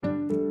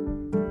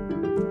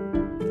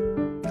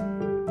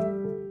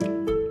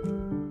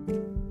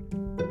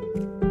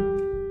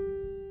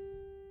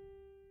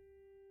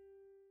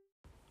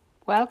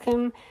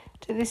Welcome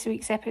to this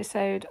week's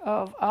episode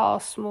of Our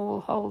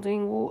Small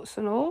Holding Warts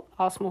and All.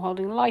 Our Small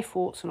Holding Life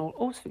Warts and All.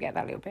 Always forget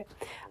that little bit.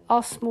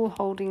 Our Small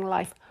Holding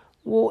Life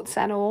Warts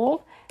and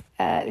All.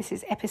 This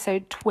is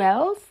episode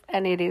 12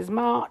 and it is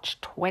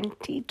March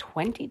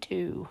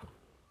 2022.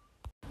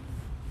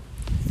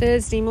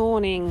 Thursday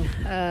morning,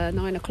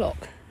 9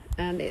 o'clock,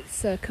 and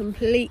it's a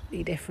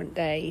completely different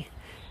day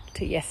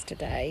to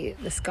yesterday.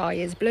 The sky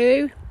is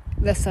blue,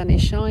 the sun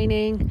is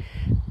shining.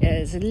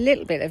 There's a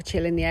little bit of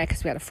chill in the air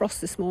because we had a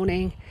frost this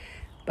morning,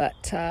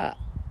 but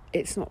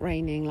it's not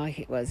raining like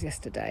it was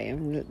yesterday.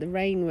 And the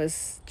rain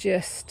was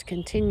just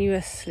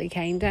continuously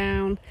came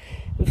down.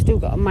 We've still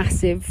got a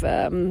massive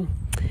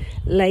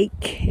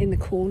lake in the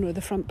corner of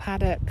the front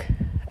paddock.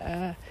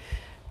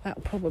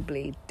 That'll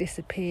probably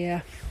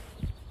disappear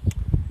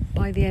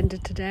by the end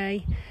of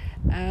today.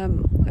 I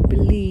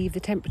believe the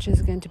temperatures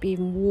are going to be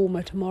even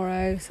warmer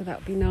tomorrow, so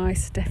that'll be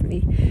nice.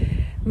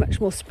 Definitely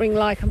much more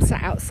spring-like. I'm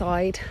sat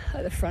outside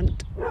at the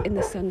front in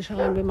the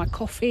sunshine with my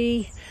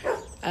coffee.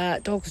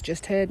 Dog's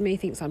just heard me,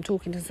 thinks I'm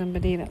talking to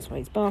somebody, that's why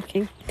he's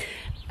barking.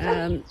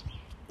 I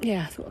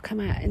thought I'd come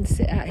out and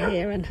sit out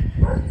here and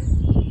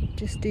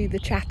just do the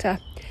chatter.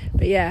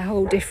 But a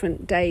whole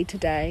different day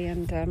today,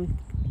 and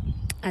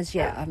as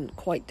yet I haven't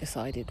quite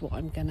decided what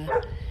I'm going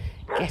to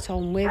get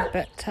on with,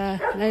 but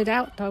no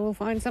doubt I will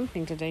find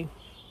something to do.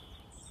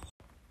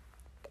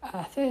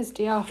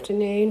 Thursday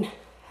afternoon,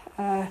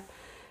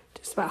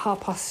 just about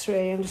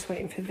 3:30. I'm just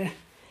waiting for the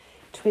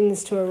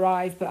twins to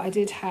arrive, but I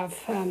did have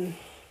 50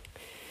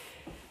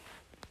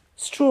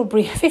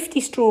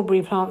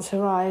 strawberry plants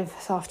arrive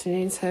this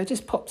afternoon, so I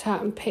just popped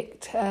out and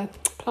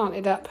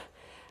planted up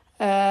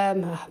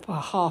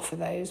half of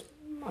those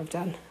I've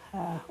done.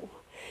 I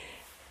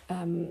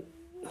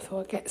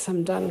thought I'd get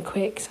some done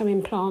quick, some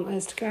in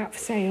planters to go out for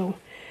sale,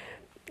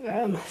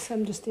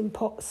 some just in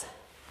pots,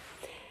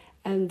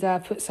 and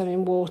put some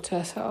in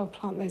water, so I'll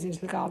plant those into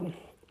the garden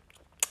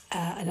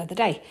another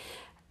day.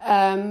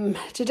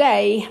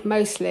 Today,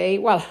 mostly,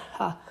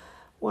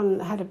 one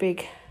had a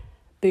big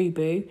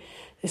boo-boo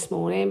this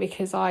morning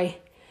because I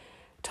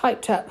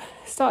started to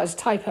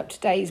type up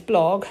today's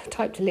blog,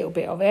 typed a little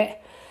bit of it,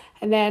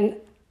 and then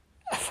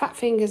fat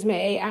fingers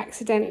me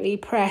accidentally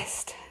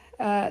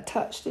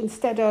touched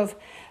instead of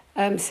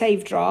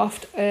save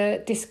draft,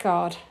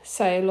 discard,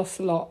 so lost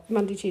a lot.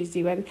 Monday,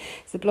 Tuesday, when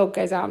the blog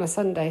goes out on a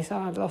Sunday, so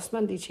I'd lost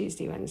Monday,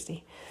 Tuesday,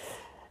 Wednesday,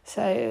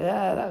 so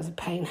that was a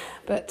pain,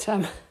 but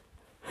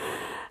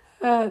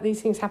these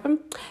things happen.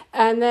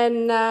 And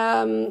then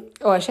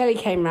Shelley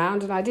came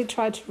round, and I did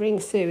try to ring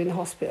Sue in the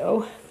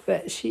hospital,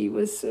 but she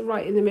was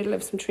right in the middle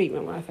of some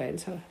treatment when I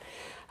phoned, so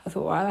I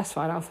thought, well, that's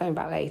fine, I'll phone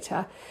back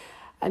later.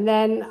 And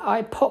then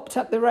I popped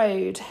up the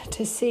road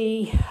to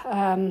see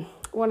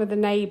one of the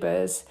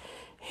neighbours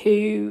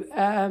who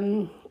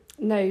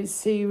knows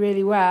Sue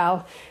really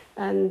well,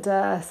 and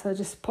so I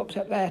just popped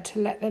up there to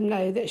let them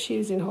know that she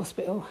was in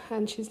hospital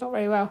and she's not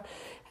very well,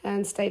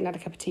 and stayed and had a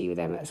cup of tea with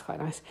them. That's quite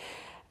nice.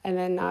 And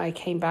then I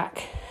came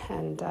back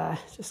and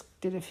just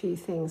did a few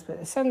things, but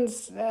the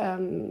sun's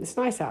it's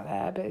nice out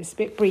there, but it's a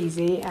bit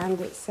breezy, and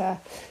the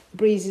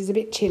breeze is a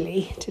bit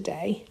chilly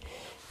today,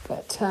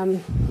 but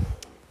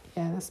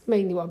that's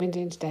mainly what I've been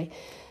doing today.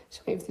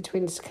 Just waiting for the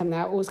twins to come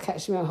now. Always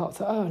catch them out hot.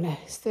 Thought, oh no,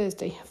 it's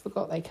Thursday. I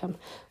forgot they come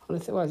on I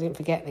didn't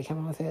forget they come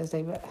on a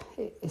Thursday, but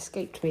it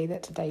escaped me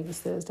that today was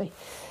Thursday.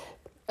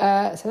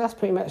 So that's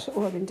pretty much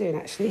all I've been doing,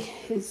 actually,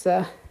 is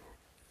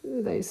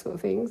those sort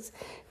of things.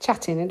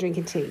 Chatting and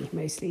drinking tea,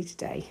 mostly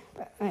today.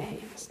 But hey,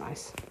 it's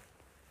nice.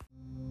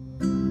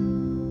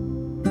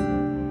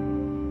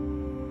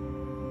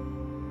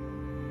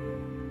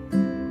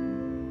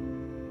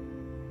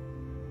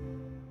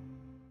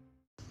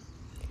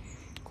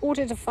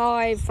 Quarter to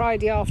 5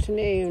 Friday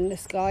afternoon. The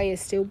sky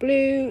is still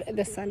blue,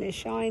 the sun is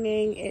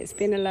shining. It's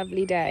been a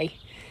lovely day.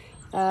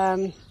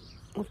 I've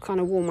kind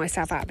of worn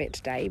myself out a bit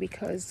today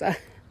because I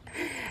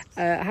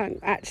haven't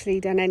actually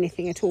done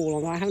anything at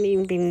all. I haven't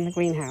even been in the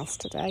greenhouse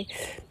today,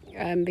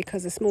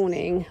 because this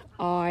morning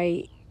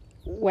I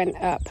went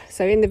up.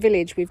 So in the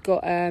village we've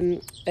got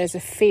there's a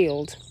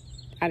field,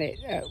 and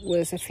it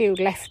was a field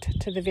left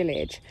to the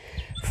village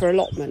for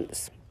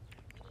allotments.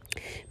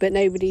 But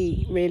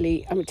nobody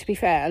really, to be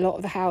fair, a lot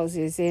of the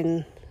houses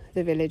in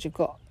the village have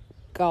got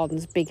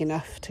gardens big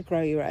enough to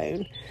grow your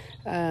own.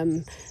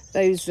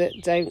 Those that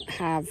don't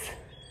have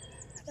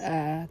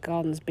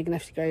gardens big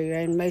enough to grow your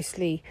own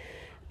mostly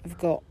have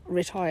got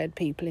retired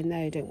people in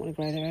there who don't want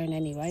to grow their own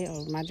anyway, I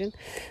would imagine.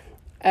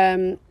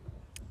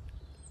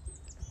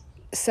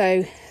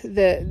 So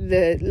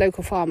the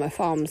local farmer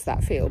farms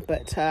that field,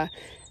 but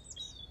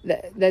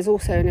there's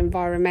also an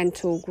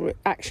environmental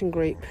action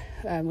group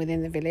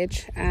within the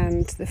village,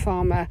 and the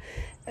farmer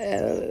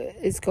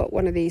has got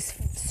one of these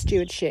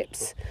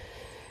stewardships,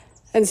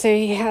 and so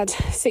he had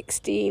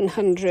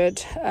 1,600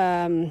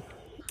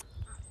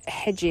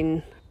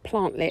 hedging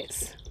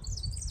plantlets,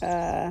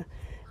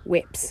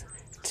 whips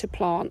to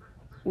plant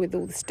with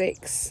all the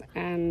sticks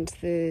and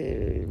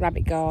the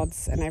rabbit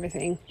guards and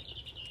everything.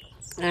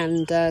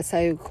 And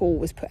so a call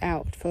was put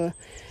out for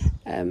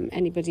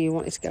anybody who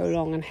wanted to go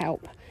along and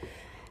help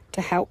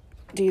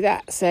do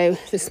that. So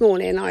this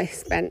morning I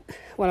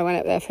went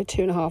up there for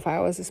 2.5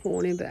 hours this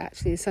morning, but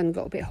actually the sun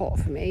got a bit hot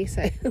for me,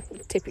 so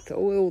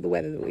typical with all the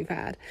weather that we've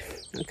had.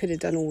 I could have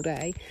done all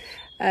day,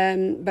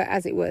 but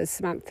as it was,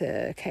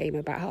 Samantha came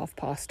about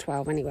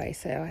 12:30 anyway,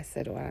 so I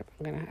said, well,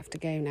 I'm going to have to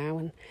go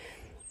now.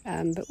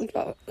 And but we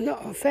got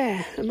a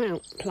fair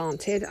amount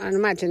planted. I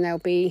imagine there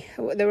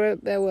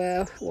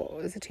were what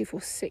was it, 2, 4,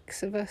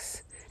 6 of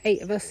us,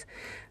 8 of us.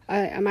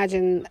 I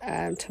imagine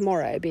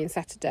tomorrow, being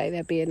Saturday,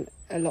 there'll be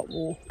a lot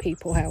more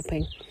people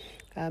helping.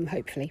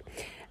 Hopefully,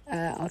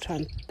 I'll try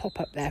and pop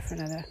up there for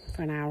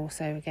an hour or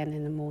so again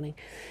in the morning.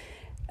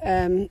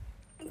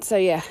 So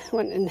yeah,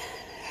 went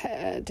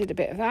and did a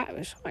bit of that. It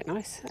was quite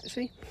nice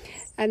actually,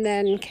 and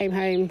then came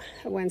home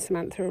when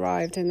Samantha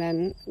arrived, and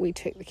then we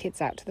took the kids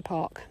out to the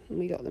park and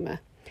we got them a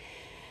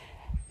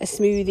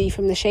smoothie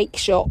from the shake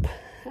shop,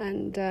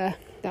 and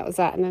that was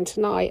that. And then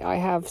tonight I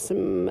have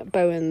some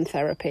Bowen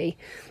therapy.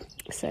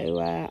 So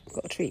I've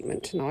got a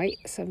treatment tonight,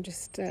 so I'm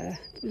just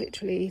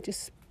literally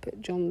just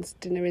put John's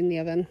dinner in the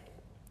oven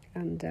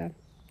and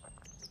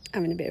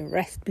having a bit of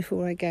rest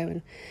before I go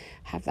and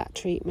have that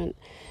treatment,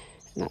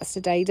 and that's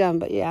the day done.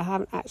 But yeah, I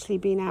haven't actually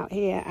been out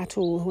here at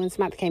all. When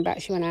Samantha came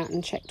back, she went out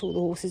and checked all the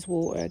horses'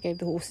 water, gave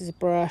the horses a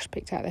brush,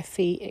 picked out their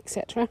feet,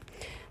 etc.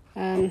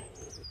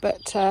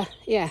 But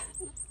yeah,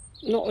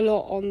 not a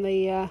lot on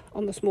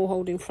the small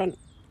holding front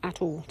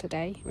at all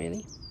today,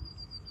 really.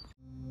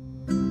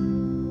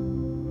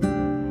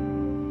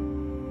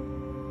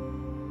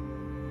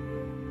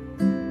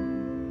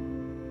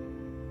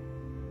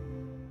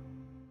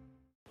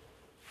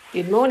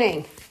 Good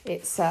morning.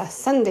 It's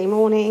Sunday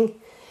morning,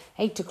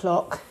 8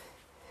 o'clock,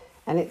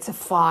 and it's a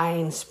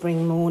fine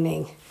spring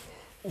morning.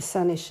 The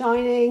sun is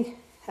shining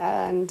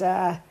and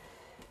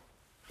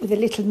with a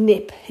little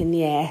nip in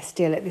the air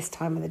still at this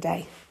time of the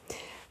day.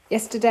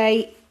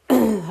 Yesterday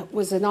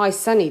was a nice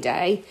sunny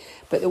day,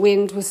 but the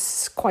wind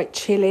was quite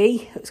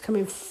chilly. It was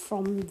coming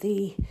from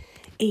the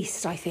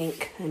east, I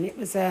think, and it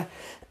was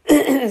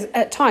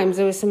at times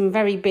there were some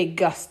very big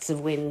gusts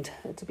of wind,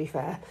 to be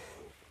fair.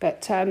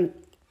 But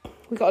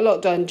we got a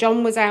lot done.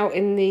 John was out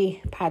in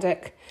the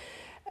paddock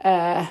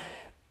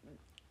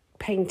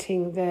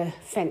painting the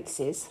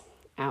fences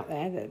out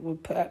there that we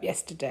put up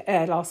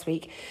last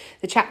week.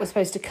 The chap was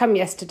supposed to come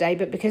yesterday,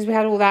 but because we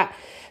had all that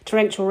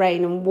torrential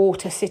rain and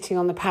water sitting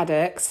on the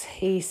paddocks,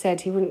 he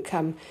said he wouldn't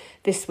come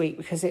this week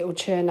because it will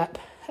churn up,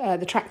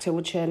 the tractor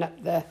will churn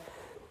up the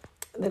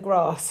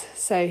grass.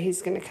 So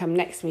he's going to come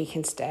next week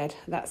instead.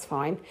 That's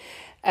fine.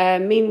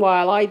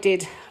 Meanwhile, I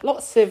did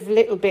lots of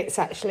little bits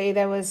actually.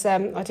 There was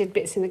I did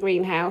bits in the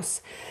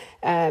greenhouse,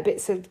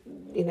 bits of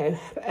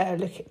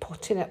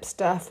potting up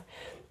stuff,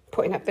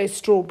 putting up those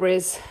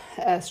strawberries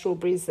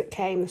that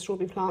came, the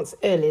strawberry plants,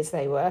 early as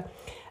they were,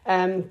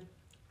 and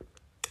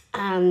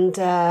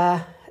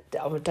I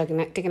was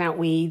digging out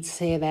weeds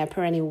here, there,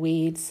 perennial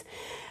weeds.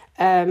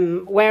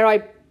 Where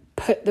I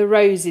put the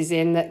roses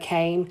in that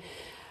came,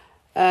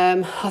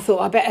 I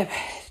thought I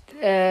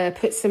better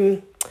put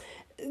some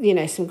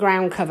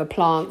ground cover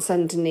plants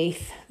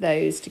underneath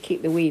those to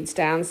keep the weeds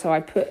down. So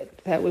I put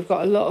we've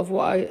got a lot of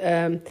what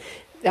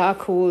I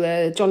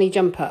call Johnny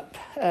Jump Up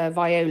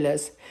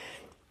violas,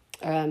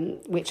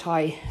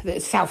 that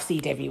self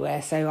seed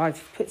everywhere. So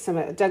I've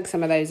dug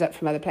some of those up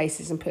from other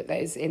places and put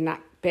those in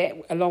that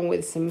bit, along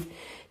with some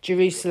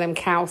Jerusalem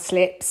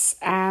cowslips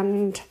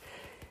and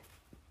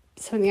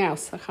something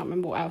else. I can't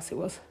remember what else it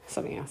was.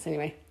 Something else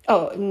anyway.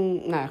 Oh,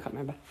 no, I can't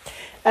remember.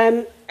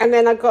 And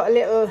then I've got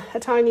a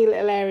tiny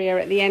little area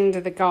at the end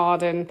of the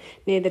garden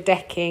near the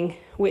decking,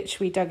 which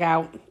we dug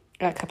out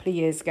a couple of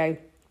years ago,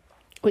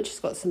 which has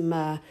got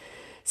some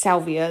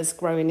salvias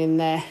growing in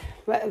there.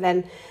 But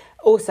then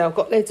also I've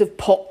got loads of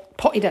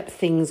potted up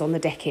things on the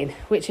decking,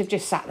 which have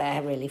just sat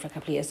there really for a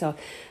couple of years. So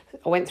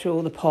I went through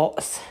all the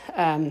pots,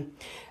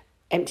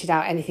 emptied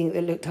out anything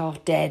that looked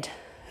half dead,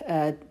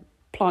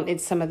 planted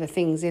some of the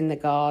things in the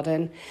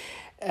garden,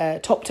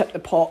 topped up the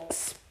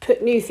pots,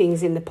 put new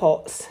things in the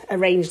pots,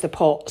 arranged the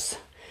pots,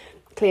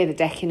 clear the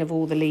decking of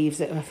all the leaves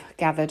that have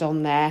gathered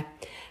on there,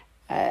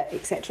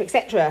 etc.,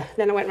 etc.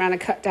 Then I went around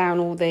and cut down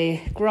all the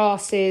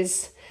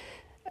grasses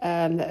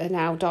that are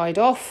now died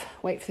off,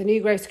 wait for the new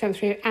growth to come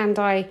through, and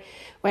I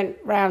went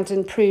round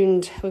and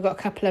pruned. We've got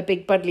a couple of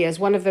big buddleias.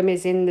 One of them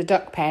is in the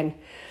duck pen,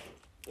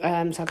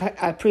 so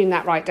I pruned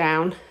that right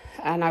down,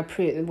 and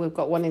we've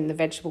got one in the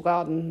vegetable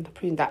garden. I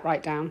pruned that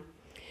right down.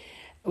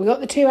 We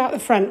got the two out the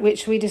front,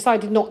 which we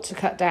decided not to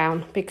cut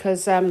down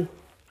because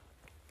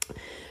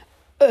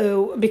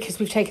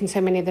we've taken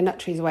so many of the nut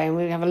trees away, and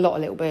we have a lot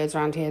of little birds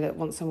around here that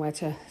want somewhere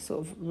to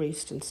sort of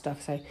roost and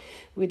stuff. So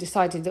we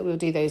decided that we'll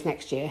do those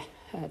next year,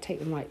 take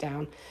them right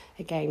down.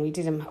 Again, we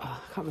did them, I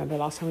can't remember the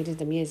last time we did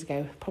them, years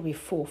ago, probably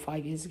 4 or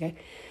 5 years ago.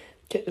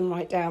 Took them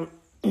right down,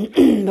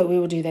 but we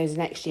will do those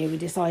next year, we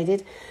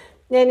decided.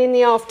 Then in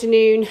the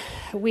afternoon,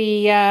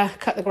 we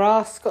cut the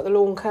grass, got the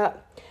lawn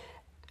cut.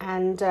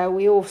 And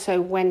we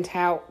also went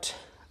out,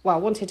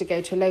 wanted to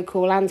go to a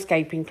local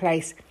landscaping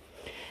place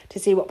to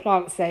see what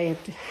plants they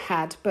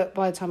had. But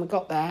by the time I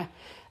got there,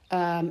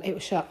 it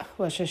was shut.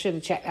 Well, I should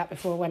have checked that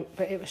before I went,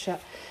 but it was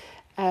shut.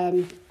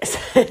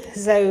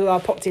 So I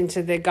popped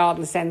into the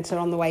garden centre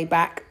on the way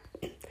back,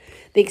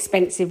 the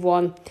expensive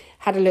one,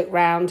 had a look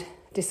round,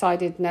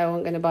 decided no,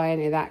 I'm going to buy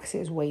any of that because it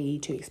was way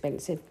too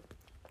expensive.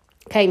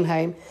 Came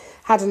home,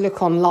 had a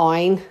look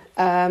online,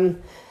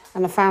 and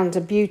I found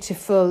a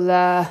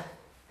beautiful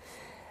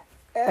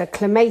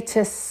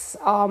Clematis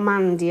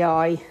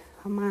armandii,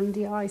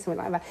 something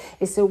like that.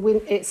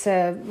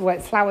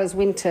 It flowers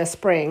winter,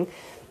 spring,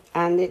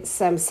 and it's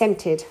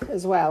scented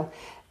as well,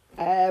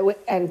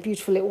 and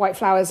beautiful little white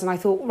flowers. And I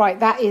thought, right,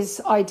 that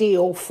is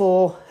ideal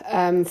for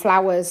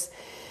flowers,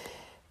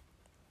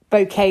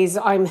 bouquets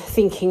I'm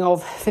thinking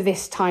of for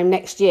this time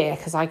next year,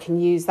 because I can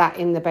use that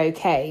in the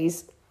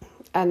bouquets.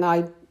 And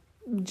I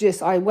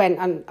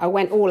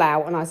went all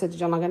out, and I said to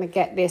John, I'm going to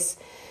get this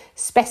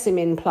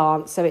specimen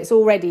plant. So it's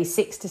already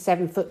 6 to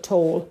 7 foot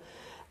tall.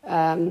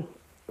 So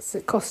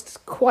it costs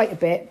quite a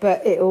bit,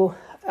 but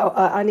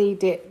I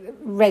need it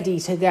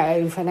ready to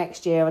go for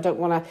next year. I don't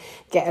want to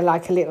get a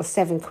little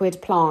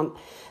 £7 plant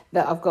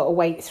that I've got to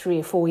wait 3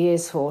 or 4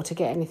 years for to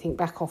get anything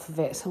back off of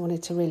it. So I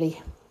wanted to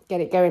really get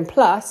it going.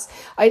 Plus,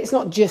 it's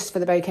not just for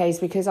the bouquets,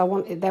 because I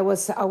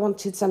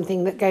wanted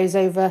something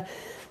that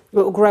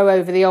will grow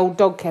over the old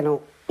dog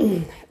kennel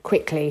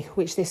quickly,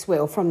 which this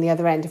will from the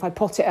other end. If I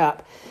pot it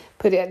up,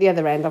 put it at the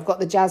other end, I've got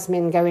the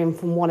jasmine going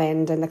from one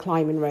end and the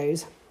climbing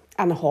rose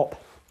and the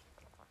hop.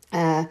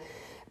 But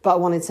I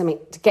wanted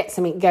to get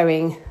something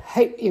going,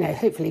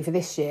 hopefully for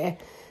this year,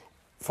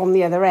 from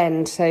the other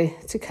end, so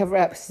to cover it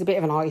up. It's a bit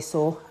of an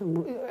eyesore.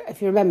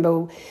 If you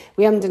remember,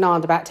 we ummed and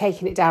ahed about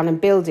taking it down and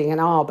building an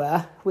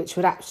arbour, which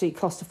would actually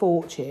cost a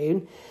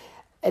fortune.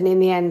 And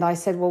in the end, I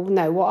said, well,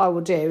 no, what I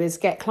will do is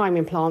get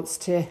climbing plants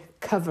to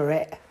cover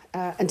it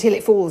until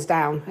it falls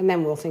down, and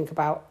then we'll think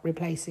about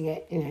replacing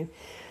it,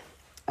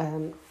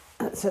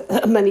 That's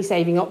a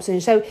money-saving option.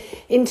 So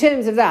in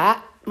terms of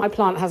that, my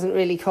plant hasn't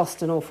really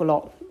cost an awful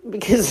lot,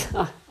 because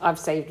I've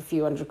saved a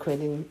few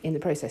 £100 in the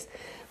process.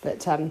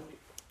 But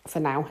for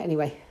now,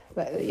 anyway.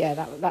 But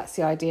yeah, that's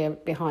the idea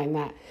behind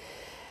that.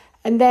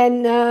 And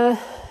then, that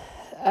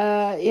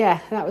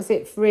was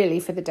it really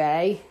for the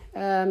day.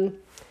 And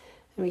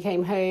we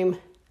came home.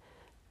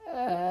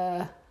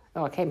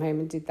 I came home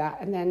and did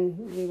that. And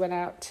then we went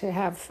out to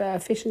have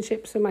fish and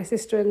chips with my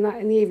sister and that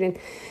in the evening.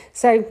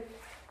 So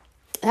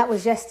that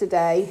was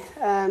yesterday.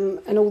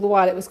 And all the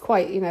while it was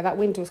quite, that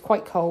winter was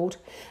quite cold.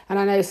 And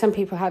I know some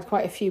people had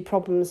quite a few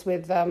problems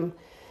with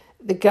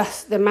the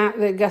gusts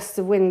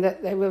of wind,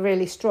 that they were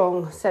really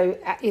strong. So,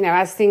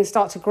 as things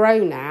start to grow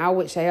now,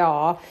 which they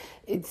are,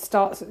 it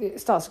starts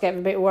to get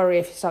a bit worry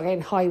if you start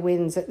getting high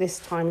winds at this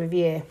time of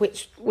year,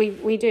 which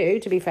we do,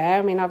 to be fair.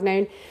 I mean, I've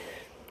known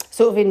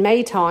sort of in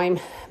May,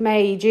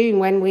 June,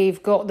 when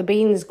we've got the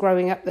beans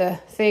growing up the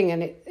thing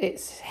and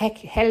it's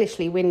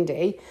hellishly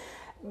windy,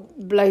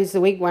 blows the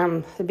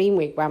bean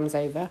wigwams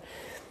over.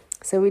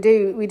 So we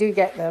do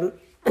get them.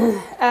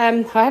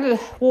 I had a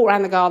walk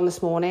around the garden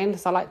this morning,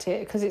 so I like to,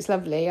 because it's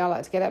lovely, I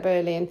like to get up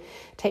early and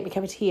take my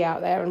cup of tea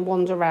out there and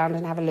wander around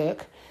and have a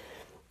look.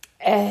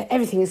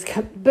 Everything is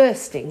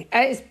bursting.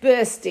 It's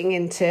bursting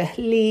into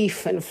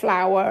leaf and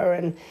flower,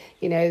 and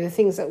the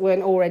things that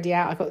weren't already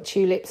out. I've got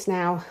tulips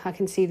now. I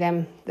can see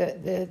them,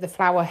 the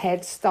flower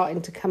heads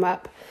starting to come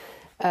up.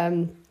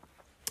 I've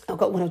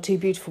got 1 or 2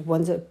 beautiful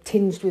ones that are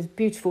tinged with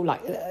beautiful,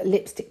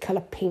 lipstick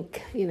colour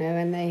pink,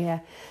 and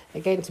they're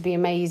going to be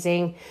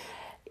amazing.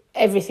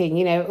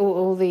 Everything,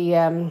 all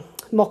the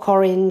mock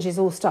orange is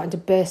all starting to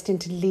burst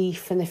into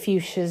leaf, and the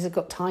fuchsias have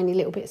got tiny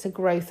little bits of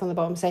growth on the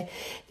bottom. So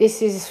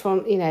this is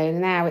from,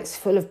 now it's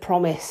full of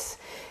promise.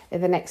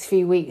 In the next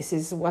few weeks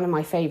is one of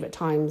my favourite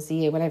times of the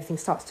year, when everything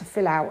starts to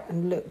fill out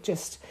and look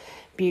just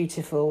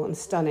beautiful and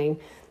stunning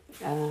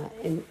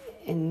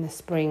in the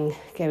spring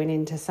going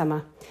into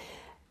summer.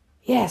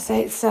 Yeah, so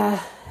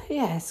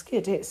it's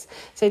good.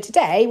 So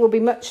today will be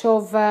much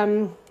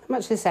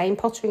the same,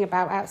 pottering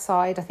about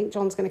outside. I think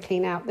John's going to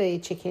clean out the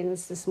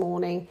chickens this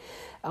morning.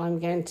 I'm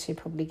going to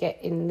probably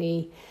get in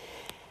the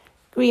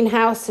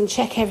greenhouse and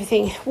check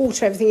everything,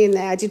 water everything in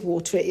there. I did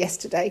water it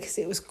yesterday because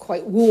it was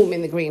quite warm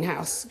in the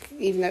greenhouse.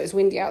 Even though it was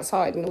windy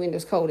outside and the wind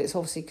was cold, it's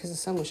obviously because the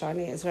sun was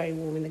shining, it's very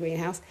warm in the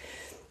greenhouse.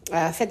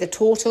 Fed the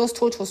tortoise.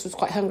 Tortoise was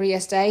quite hungry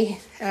yesterday.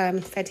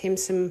 Fed him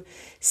some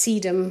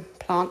sedum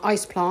plant,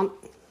 ice plant.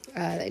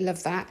 They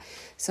love that.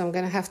 So I'm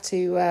going to have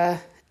to...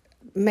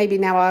 maybe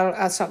now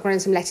I'll start growing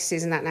some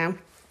lettuces and that now,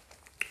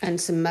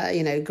 and some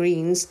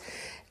greens,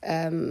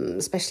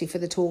 especially for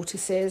the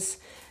tortoises.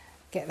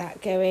 Get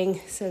that going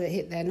so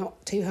that they're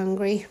not too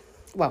hungry.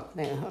 Well,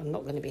 no, I'm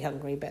not going to be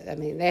hungry, but I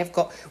mean they've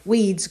got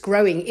weeds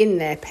growing in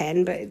their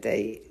pen, but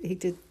he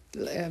did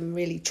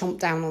really chomp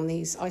down on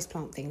these ice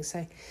plant things.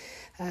 So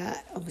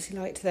obviously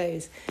liked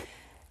those.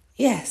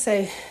 Yeah,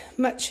 so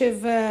much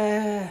of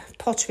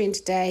pottering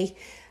today,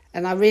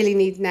 and I really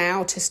need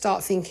now to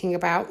start thinking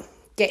about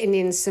getting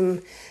in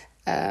some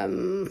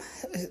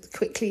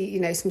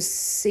quickly, some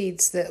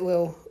seeds that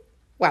will,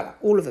 well,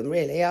 all of them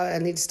really. I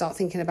need to start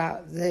thinking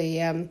about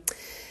the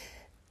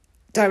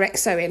direct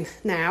sowing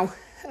now,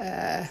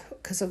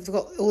 because I've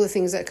got all the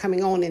things that are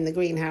coming on in the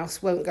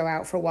greenhouse won't go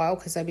out for a while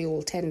because they'll be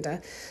all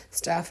tender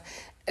stuff.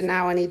 And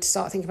now I need to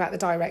start thinking about the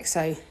direct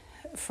sow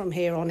from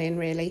here on in,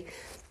 really.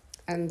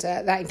 And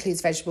that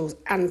includes vegetables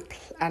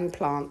and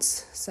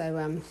plants.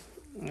 So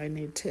I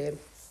need to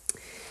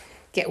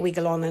get a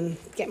wiggle on and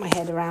get my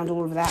head around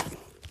all of that.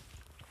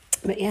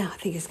 But yeah, I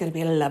think it's going to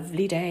be a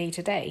lovely day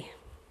today.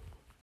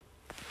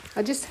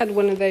 I just had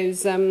one of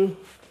those,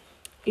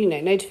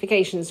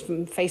 notifications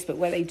from Facebook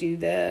where they do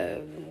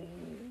the,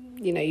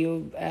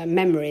 your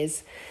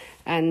memories.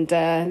 And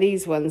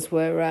these ones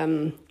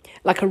were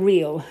like a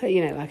reel,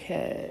 like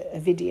a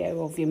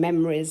video of your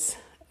memories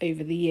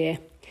over the year.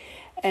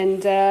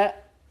 And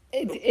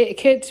it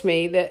occurred to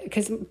me that,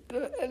 because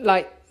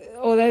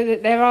although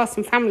there are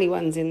some family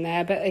ones in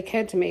there, but it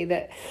occurred to me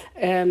that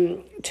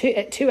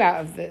two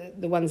out of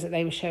the ones that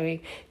they were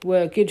showing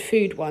were good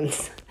food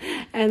ones.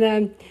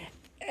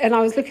 And I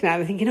was looking at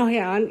them thinking, oh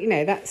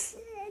yeah,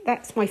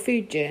 that's my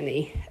food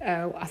journey.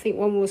 I think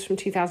one was from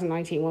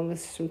 2019, one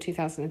was from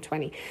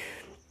 2020.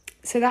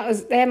 So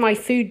they're my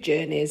food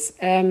journeys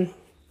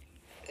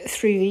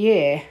through the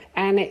year.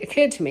 And it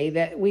occurred to me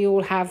that we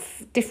all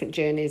have different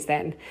journeys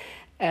then,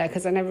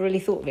 because I never really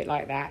thought of it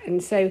like that.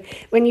 And so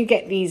when you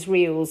get these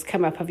reels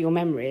come up of your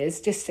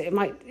memories,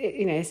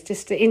 it's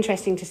just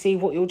interesting to see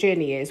what your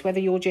journey is, whether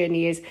your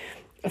journey is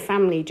a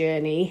family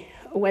journey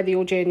or whether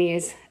your journey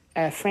is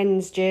a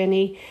friend's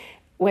journey,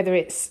 whether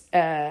it's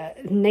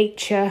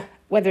nature,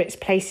 whether it's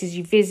places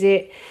you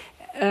visit.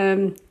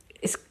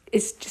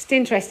 It's just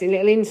interesting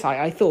little insight,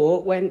 I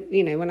thought,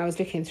 when I was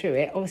looking through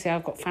it. Obviously,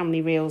 I've got family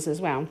reels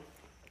as well.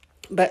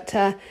 But,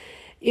 I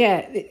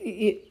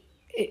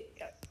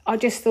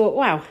just thought,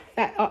 wow,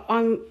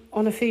 I'm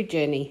on a food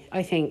journey,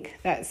 I think.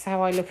 That's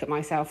how I look at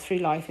myself through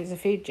life, as a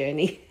food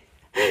journey.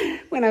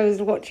 When I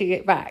was watching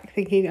it back,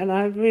 thinking, and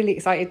I'm really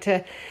excited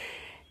to,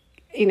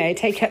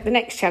 take up the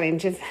next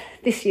challenge of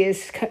this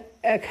year's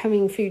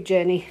coming food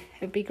journey.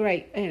 It'd be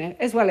great,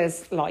 as well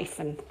as life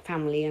and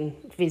family and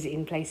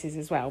visiting places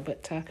as well.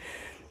 But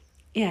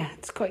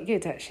it's quite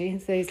good actually.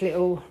 It's those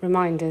little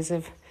reminders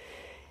of,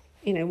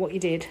 what you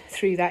did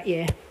through that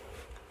year.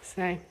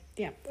 So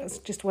yeah, that's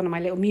just one of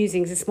my little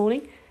musings this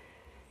morning.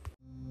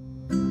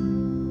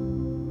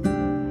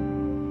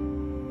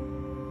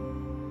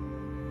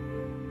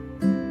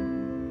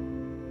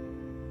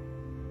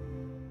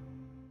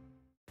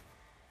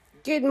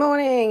 Good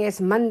morning, it's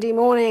Monday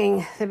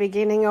morning, the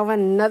beginning of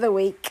another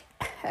week.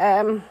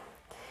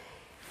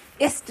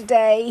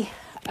 Yesterday,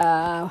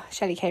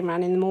 Shelley came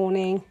round in the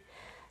morning.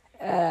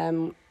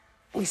 I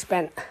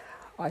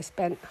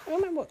don't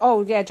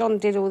remember John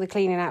did all the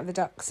cleaning out of the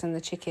ducks and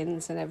the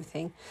chickens and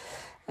everything.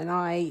 And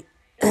I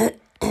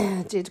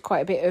did quite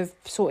a bit of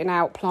sorting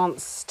out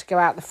plants to go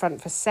out the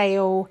front for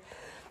sale,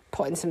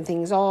 putting some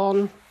things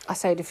on. I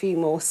sowed a few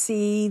more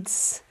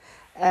seeds,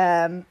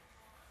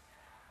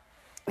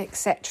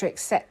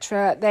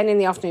 etc. Then in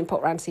the afternoon,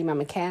 popped round to see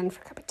Mum and Ken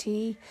for a cup of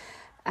tea.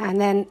 And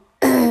then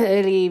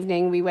early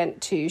evening, we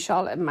went to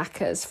Charlotte and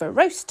Macca's for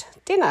roast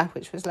dinner,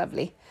 which was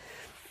lovely.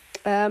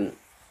 So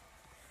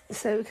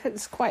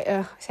it's quite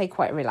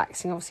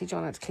relaxing. Obviously,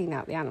 John had to clean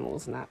out the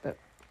animals and that, but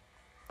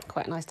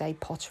quite a nice day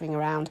pottering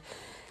around.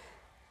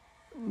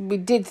 We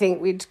did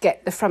think we'd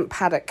get the front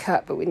paddock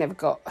cut, but we never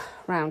got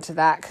round to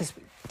that because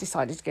we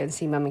decided to go and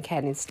see Mum and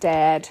Ken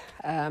instead.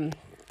 The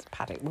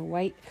paddock will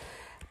wait.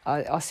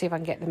 I'll see if I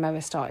can get the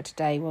mower started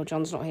today while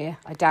John's not here.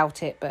 I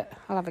doubt it, but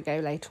I'll have a go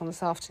later on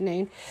this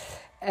afternoon.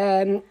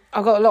 I've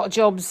got a lot of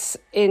jobs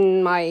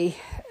in my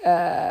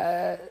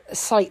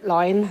sight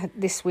line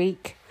this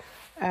week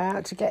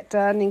to get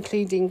done,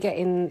 including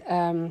getting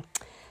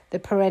the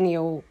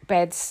perennial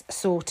beds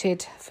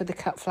sorted for the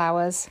cut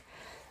flowers.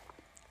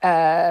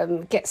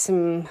 Get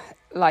some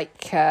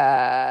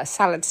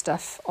salad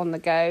stuff on the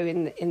go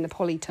in the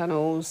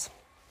polytunnels,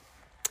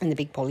 in the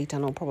big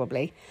polytunnel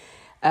probably.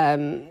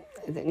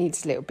 That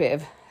needs a little bit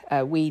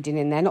of weeding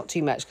in there, not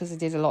too much because I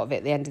did a lot of it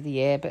at the end of the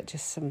year, but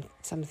just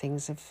some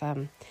things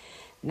have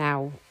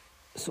now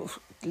sort of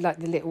like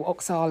the little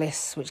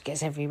oxalis, which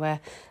gets everywhere,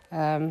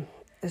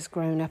 has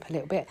grown up a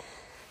little bit.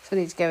 So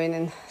I need to go in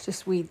and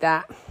just weed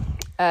that.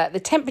 The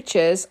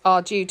temperatures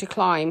are due to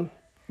climb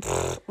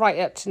right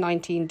up to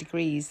 19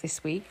 degrees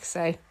this week.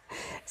 So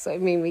I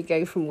mean, we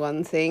go from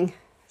one thing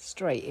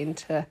straight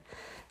into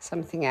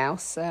something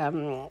else,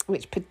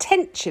 which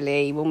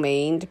potentially will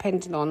mean,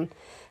 depending on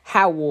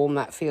how warm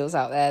that feels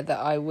out there, that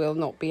I will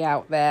not be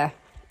out there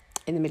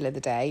in the middle of the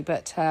day.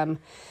 But I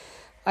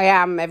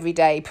am every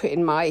day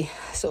putting my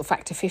sort of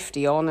factor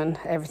 50 on and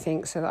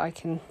everything so that I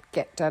can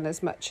get done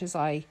as much as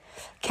I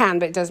can.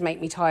 But it does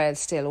make me tired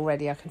still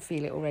already. I can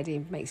feel it already.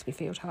 It makes me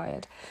feel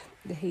tired.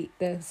 The heat,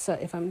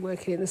 if I'm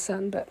working in the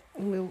sun, but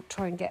we'll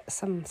try and get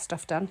some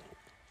stuff done.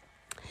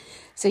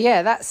 So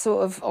yeah, that's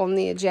sort of on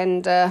the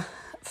agenda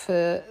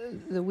for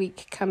the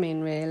week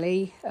coming,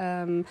 really.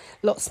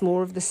 Lots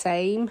more of the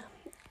same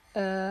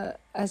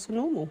as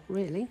normal,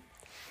 really.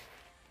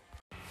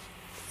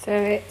 So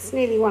it's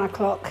nearly 1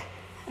 o'clock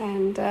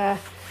and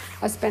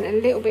I spent a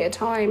little bit of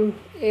time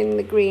in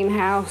the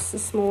greenhouse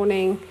this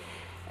morning,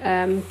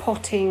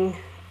 potting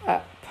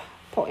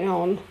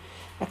on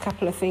a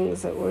couple of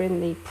things that were in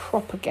the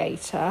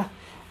propagator,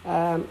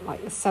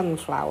 like the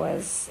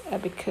sunflowers,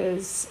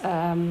 because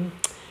I've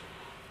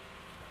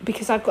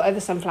got other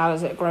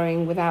sunflowers that are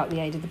growing without the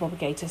aid of the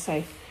propagator,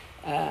 so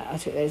I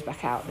took those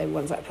back out. They were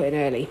ones that I put in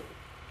early.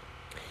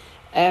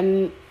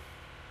 And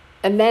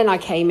then I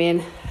came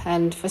in,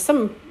 and for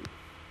some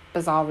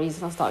bizarre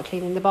reason, I started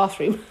cleaning the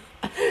bathroom.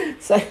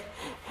 So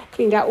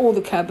cleaned out all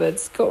the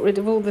cupboards, got rid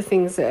of all the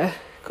things that are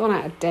gone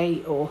out of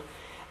date, or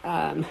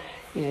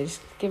just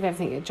give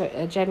everything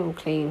a general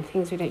clean,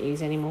 things we don't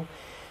use anymore,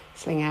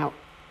 sling out,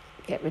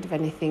 get rid of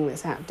anything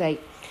that's out of date.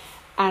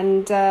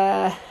 And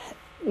now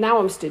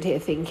I'm stood here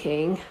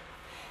thinking,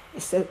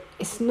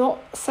 it's not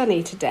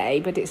sunny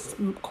today, but it's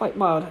quite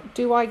mild.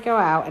 Do I go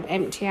out and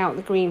empty out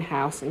the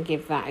greenhouse and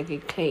give that a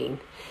good clean?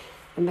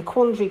 And the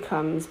quandary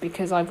comes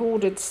because I've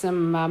ordered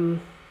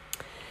some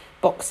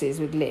boxes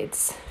with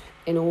lids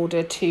in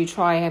order to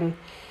try and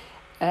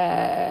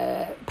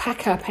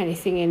pack up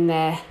anything in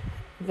there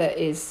that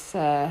is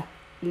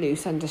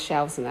loose under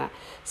shelves and that,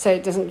 so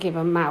it doesn't give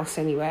a mouse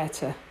anywhere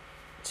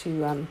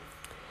to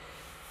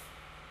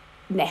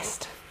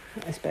nest,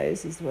 I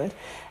suppose is the word.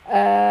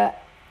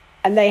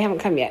 And they haven't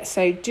come yet,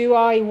 so do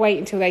I wait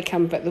until they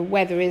come? But the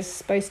weather is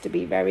supposed to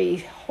be very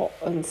hot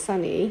and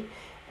sunny,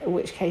 in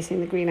which case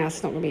in the greenhouse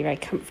it's not going to be very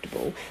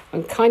comfortable.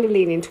 I'm kind of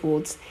leaning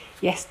towards,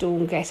 yes,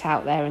 Dawn, get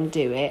out there and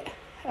do it,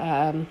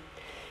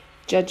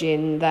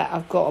 judging that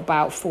I've got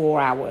about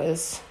 4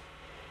 hours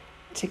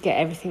to get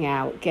everything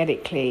out, get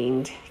it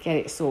cleaned, get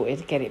it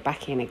sorted, get it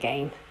back in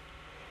again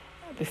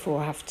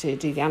before I have to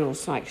do the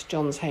animals tonight because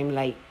John's home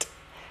late,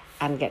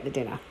 and get the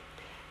dinner.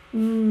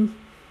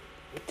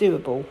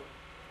 Doable.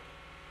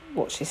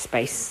 Watch this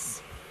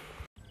space.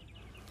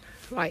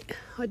 Right,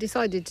 I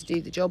decided to do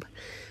the job.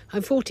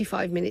 I'm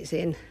 45 minutes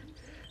in.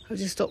 I've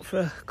just stopped for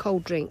a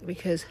cold drink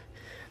because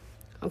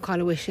I'm kind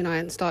of wishing I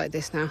hadn't started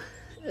this now.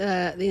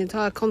 The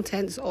entire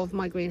contents of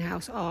my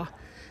greenhouse are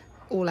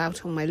all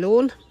out on my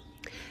lawn,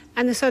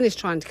 and the sun is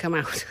trying to come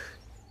out.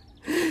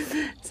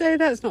 So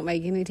that's not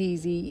making it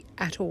easy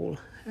at all.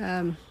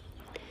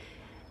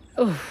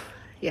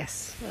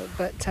 Yes,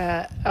 but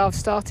I've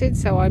started,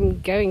 so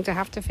I'm going to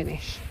have to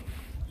finish.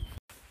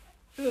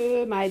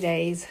 My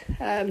days.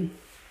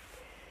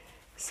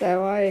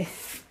 So I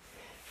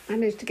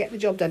managed to get the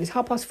job done. It's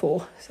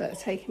 4:30, so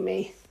it's taken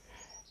me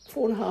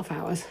 4.5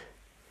 hours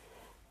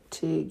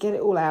to get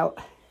it all out,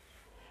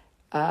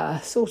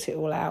 sort it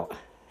all out,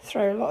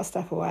 throw a lot of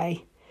stuff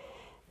away,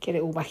 get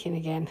it all back in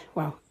again.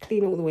 Well,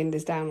 clean all the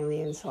windows down on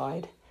the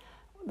inside,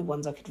 the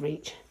ones I could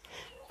reach,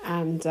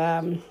 and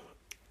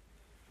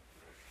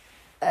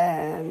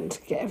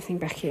get everything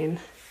back in.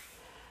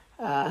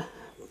 I'll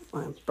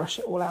brush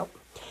it all out.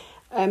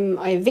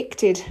 I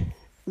evicted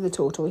the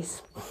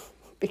tortoise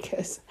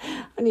because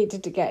I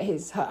needed to get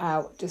his hut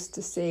out just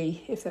to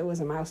see if there was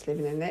a mouse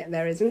living in it.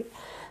 There isn't.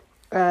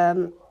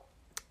 But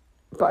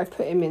I've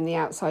put him in the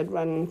outside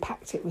run and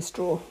packed it with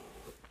straw.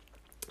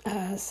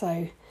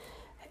 So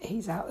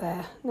he's out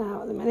there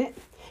now at the minute.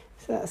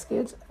 So that's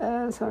good.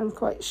 So I'm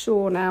quite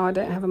sure now I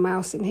don't have a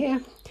mouse in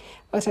here.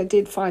 But I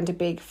did find a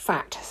big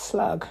fat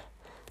slug.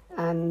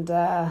 And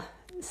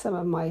some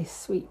of my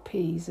sweet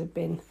peas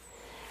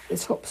the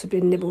tops have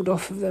been nibbled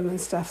off of them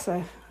and stuff,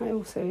 so I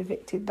also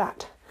evicted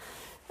that.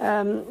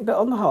 But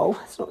on the whole,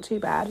 it's not too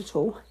bad at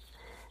all.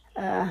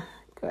 Got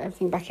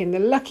everything back in. The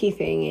lucky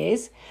thing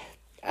is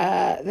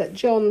that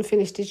John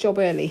finished his job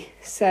early,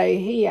 so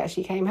he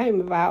actually came home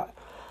about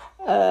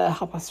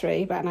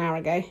 3:30, about an hour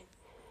ago.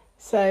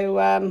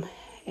 So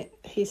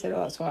he said,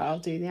 "Oh, that's all right, I'll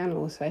do the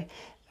animals." So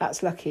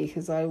that's lucky,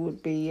 because I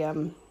would be a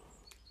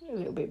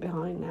little bit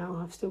behind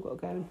now. I've still got to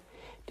go and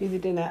do the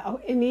dinner. Oh,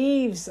 in the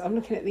eaves, I'm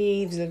looking at the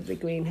eaves of the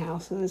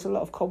greenhouse, and there's a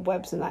lot of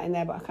cobwebs and that in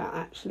there, but I can't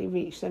actually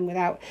reach them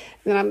without.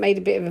 And then I made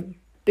a bit of a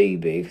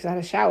boo-boo because I had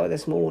a shower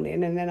this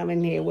morning, and then I'm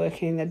in here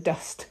working in the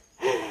dust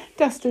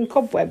and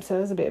cobwebs. So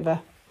there's a bit of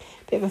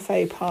a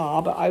faux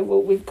pas. But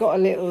we've got a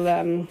little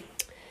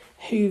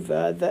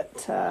Hoover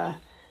that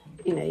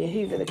you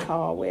hoover the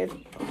car with.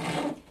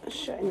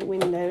 Shutting the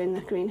window in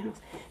the greenhouse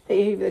that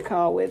you hoover the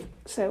car with.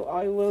 So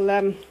I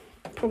will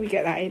probably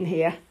get that in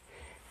here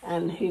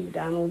and hoover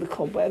down all the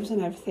cobwebs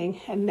and everything,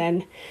 and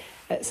then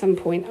at some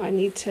point I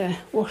need to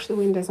wash the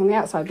windows on the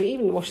outside. But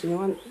even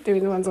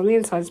doing the ones on the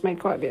inside has made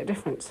quite a bit of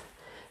difference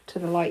to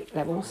the light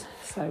levels.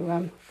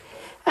 So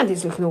and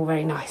it's looking all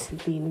very nice and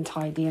clean and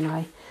tidy, and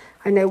I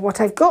know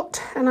what I've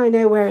got and I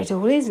know where it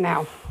all is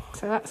now,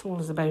 so that's all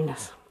as a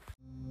bonus.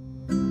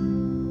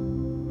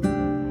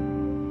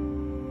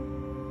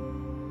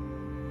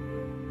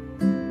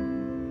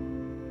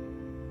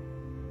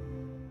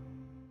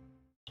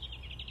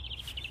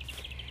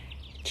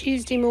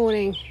 Tuesday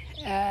morning,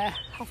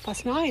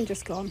 9:30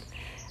 just gone,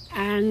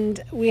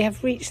 and we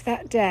have reached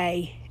that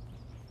day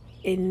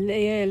in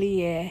the early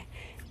year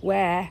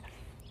where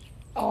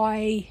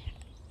I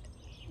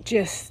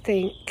just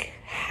think,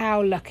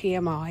 how lucky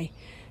am I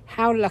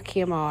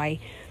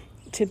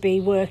to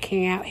be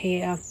working out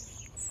here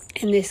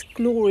in this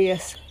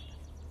glorious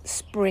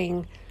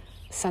spring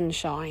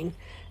sunshine,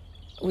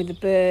 with the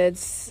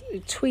birds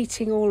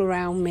tweeting all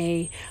around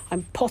me.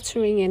 I'm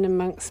pottering in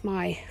amongst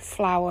my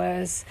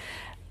flowers.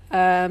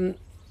 It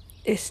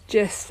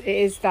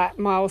is that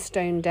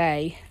milestone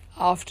day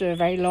after a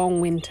very long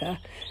winter,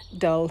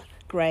 dull,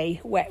 grey,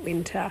 wet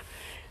winter,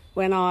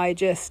 when I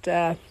just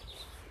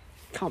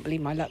can't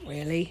believe my luck,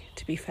 really,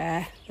 to be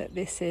fair, that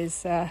this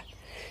is my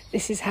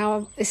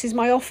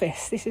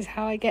office. This is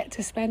how I get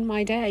to spend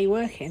my day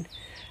working.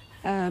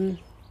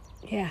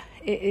 It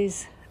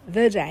is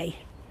the day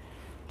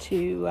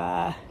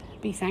to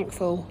be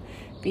thankful,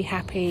 be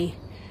happy,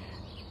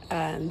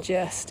 and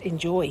just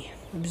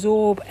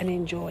absorb and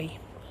enjoy.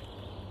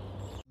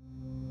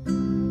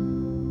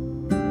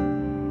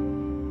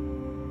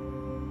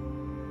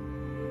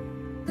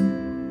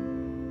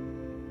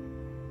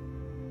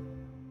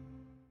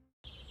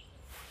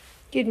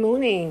 Good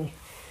morning.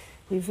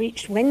 We've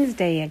reached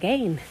Wednesday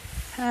again.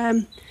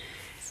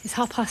 It's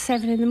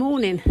 7:30 in the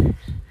morning.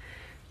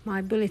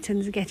 My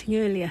bulletins are getting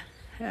earlier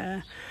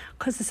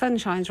because the sun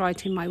shines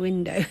right in my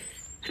window,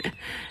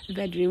 the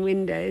bedroom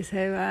window.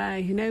 So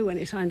you know when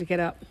it's time to get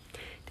up.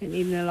 Don't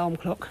need an alarm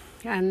clock.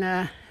 And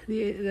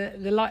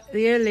the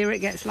earlier it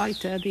gets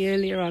lighter, the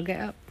earlier I'll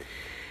get up.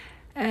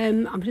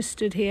 I'm just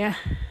stood here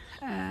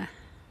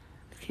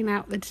looking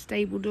out the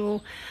stable door.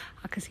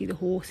 I can see the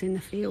horse in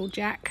the field,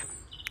 Jack,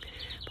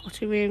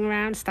 pottering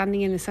around,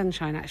 standing in the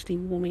sunshine, actually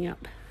warming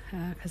up,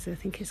 because I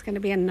think it's going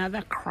to be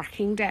another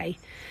cracking day.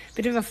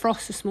 Bit of a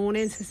frost this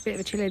morning, so it's a bit of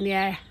a chill in the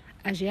air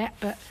as yet,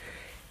 but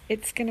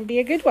it's going to be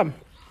a good one.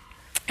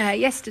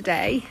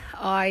 Yesterday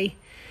I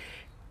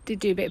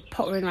did do a bit of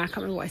pottering around. I can't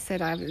remember what I said,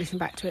 I haven't listened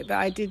back to it, but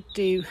I did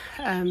do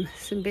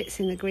some bits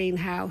in the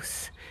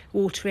greenhouse,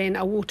 watering.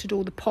 I watered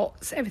all the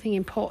pots, everything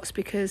in pots,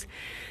 because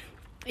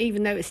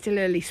even though it's still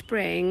early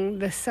spring,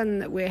 the sun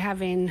that we're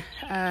having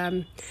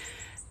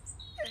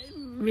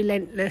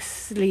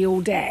relentlessly all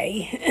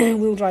day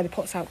will dry the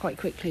pots out quite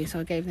quickly, so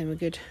I gave them a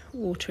good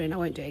watering. I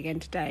won't do it again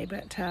today,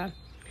 but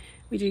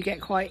we do get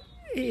it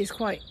is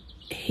quite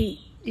heat,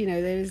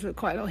 there's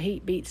quite a lot of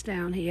heat beats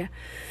down here,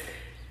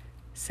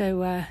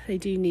 so they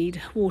do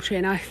need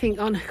watering. I think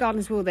on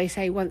Gardeners World they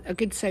say a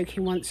good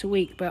soaking once a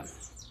week, and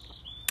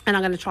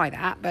I'm going to try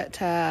that,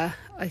 but I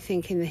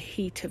think in the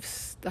height of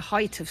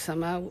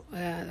summer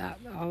that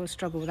I will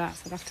struggle with that,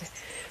 so I'd have to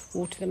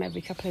water them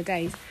every couple of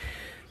days.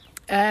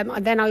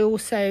 And then I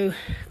also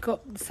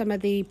got some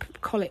of the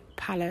pallet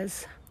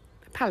collars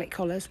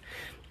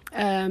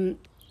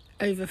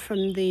over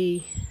from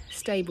the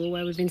stable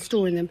where we've been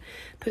storing them,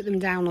 put them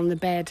down on the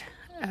bed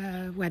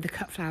where the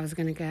cut flowers are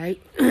going to go,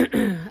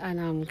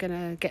 and I'm going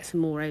to get some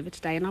more over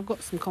today. And I've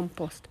got some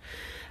compost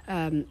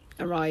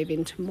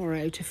arriving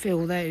tomorrow to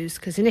fill those,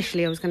 because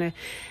initially I was going to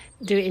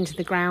do it into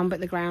the ground, but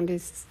the ground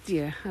is,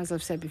 as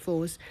I've said before,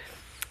 was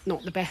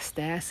not the best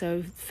there.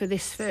 So for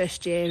this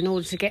first year, in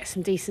order to get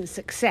some decent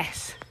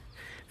success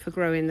for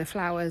growing the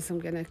flowers, I'm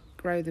going to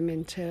grow them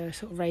into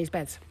sort of raised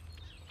beds.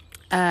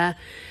 And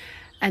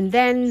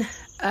then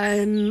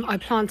I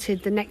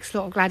planted the next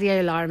lot of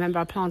gladiola. I remember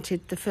I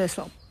planted the first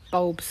lot of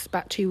bulbs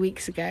about 2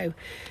 weeks ago.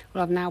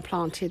 Well, I've now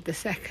planted the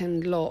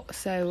second lot,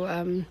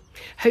 so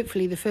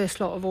hopefully the first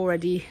lot have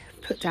already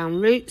put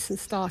down roots and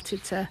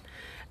started to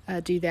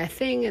do their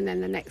thing, and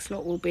then the next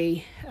lot will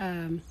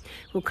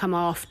come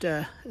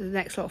after. The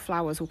next lot of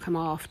flowers will come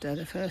after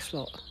the first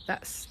lot.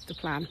 That's the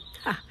plan.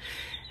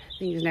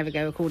 Things never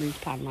go according to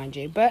plan, mind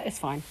you, but it's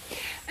fine.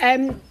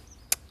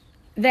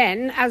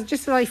 Then,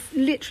 as I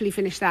literally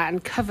finished that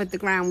and covered the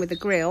ground with a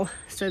grill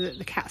so that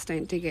the cats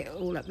don't dig it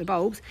all up the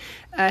bulbs,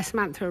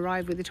 Samantha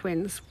arrived with the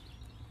twins,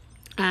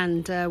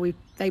 and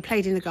they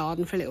played in the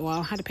garden for a little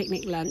while, had a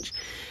picnic lunch,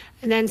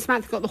 and then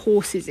Samantha got the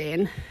horses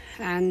in,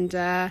 and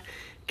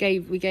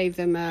we gave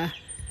them a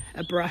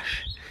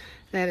brush.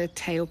 They had a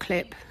tail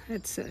clip,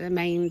 it's a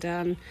mane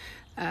done,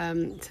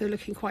 so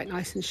looking quite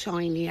nice and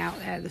shiny out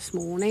there this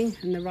morning,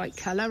 and the right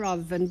colour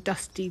rather than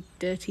dusty,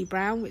 dirty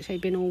brown, which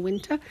they've been all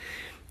winter.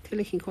 They're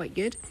looking quite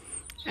good.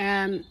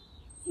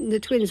 The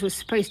twins were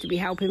supposed to be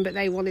helping, but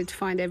they wanted to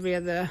find every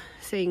other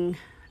thing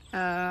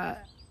to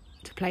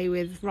play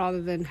with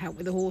rather than help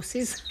with the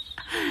horses.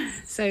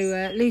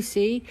 So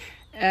Lucy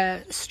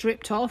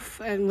stripped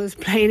off and was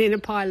playing in a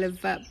pile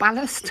of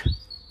ballast.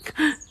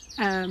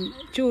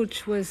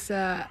 George was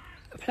sat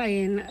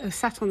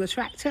on the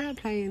tractor,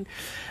 playing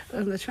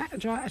on the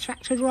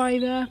tractor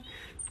driver.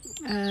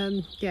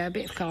 A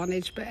bit of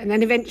carnage, and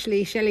then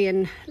eventually Shelley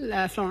and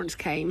Florence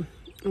came,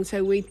 and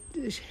so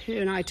she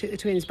and I took the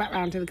twins back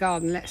round to the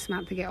garden, let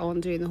Samantha get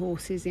on doing the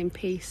horses in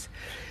peace,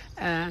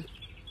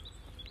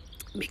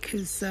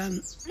 because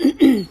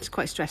it's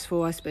quite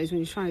stressful, I suppose, when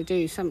you're trying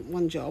to do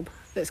one job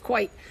that's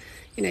quite,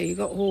 you've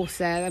got a horse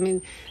there. I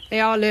mean, they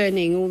are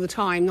learning all the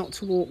time not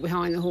to walk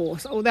behind the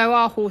horse, although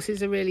our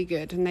horses are really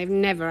good and they've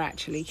never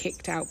actually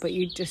kicked out, but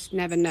you just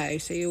never know,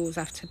 so you always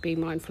have to be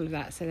mindful of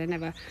that. So they're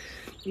never,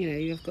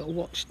 you've got to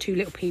watch two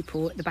little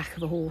people at the back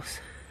of a horse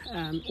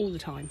all the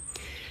time,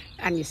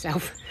 and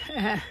yourself.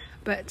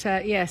 So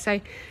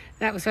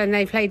That was when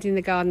they played in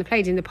the garden. They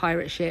played in the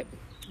pirate ship.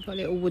 I've got a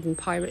little wooden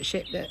pirate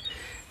ship that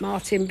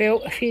Martin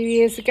built a few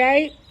years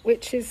ago,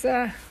 which is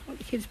what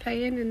the kids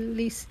play in. And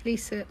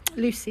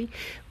Lucy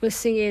was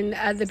singing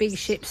The Big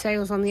Ship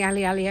Sails on the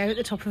Ali Ali O at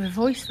the top of her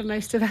voice for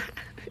most of that,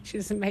 which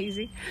is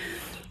amazing.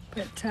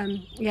 But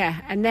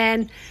and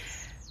then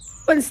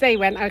once they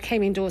went, I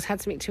came indoors, had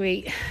something to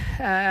eat,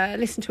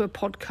 listened to a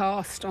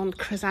podcast on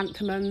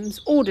chrysanthemums,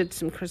 ordered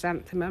some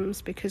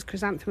chrysanthemums because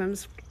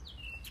chrysanthemums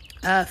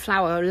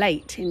flower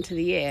late into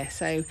the year.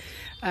 So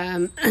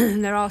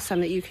there are some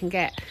that you can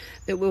get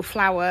that will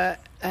flower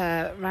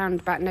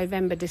around about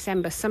November,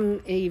 December,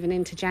 some even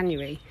into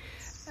January.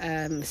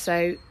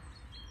 So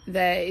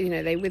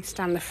they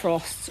withstand the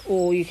frosts,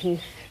 or you can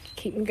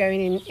keep them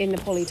going in the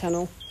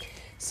polytunnel.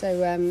 So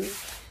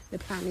the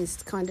plan is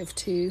kind of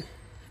to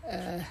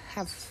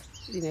have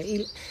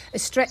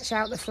stretch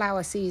out the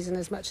flower season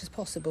as much as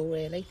possible,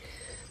 really,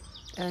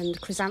 and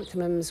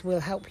chrysanthemums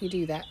will help you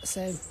do that.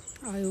 So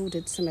I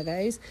ordered some of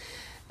those,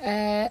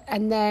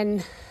 and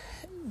then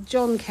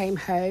John came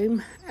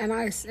home and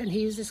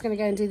he was just going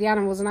to go and do the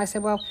animals, and I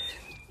said, well,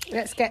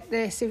 let's see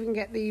if we can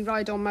get the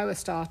ride-on mower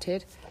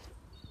started,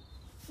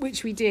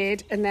 which we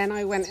did, and then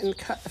I went and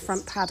cut the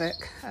front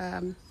paddock.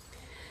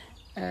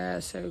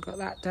 So we got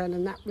that done,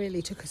 and that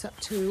really took us up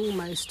to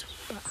almost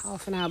about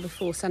half an hour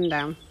before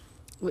sundown,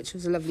 which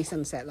was a lovely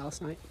sunset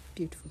last night.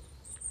 Beautiful.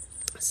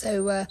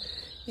 So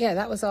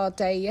that was our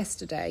day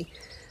yesterday,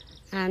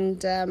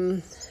 and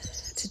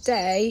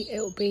today it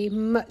will be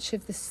much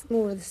of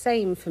more of the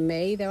same for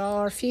me. There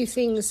are a few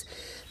things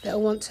that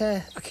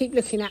I keep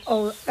looking at.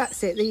 Oh,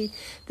 that's it,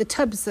 the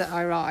tubs that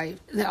I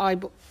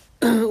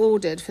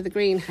ordered for the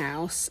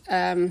greenhouse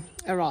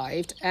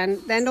arrived, and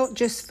they're not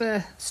just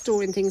for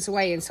storing things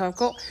away in. So I've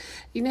got,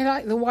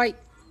 like the white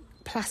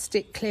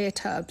plastic clear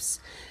tubs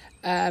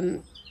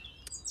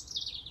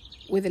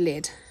with a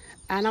lid,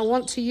 and I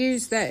want to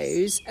use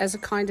those as a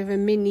kind of a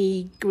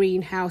mini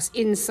greenhouse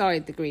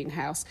inside the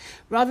greenhouse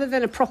rather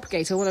than a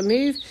propagator. I want to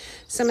move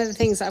some of the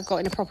things that I've got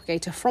in a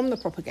propagator from the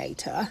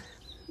propagator,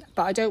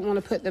 but I don't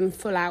want to put them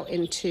full out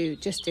into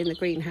just in the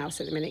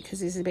greenhouse at the minute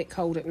because it's a bit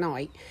cold at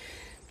night.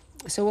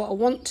 So what I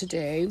want to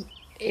do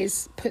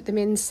is put them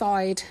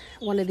inside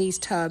one of these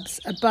tubs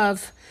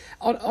above,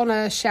 on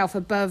a shelf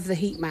above the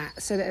heat mat,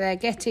 so that they're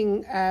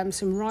getting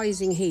some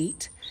rising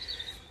heat,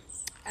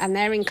 and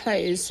they're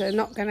enclosed, so they're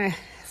not going to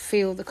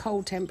feel the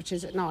cold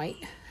temperatures at night.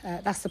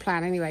 That's the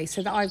plan anyway,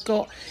 so that I've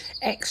got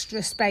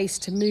extra space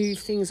to move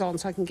things on,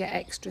 so I can get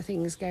extra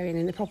things going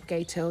in the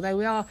propagator. Although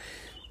we are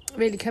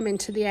really coming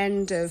to the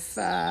end of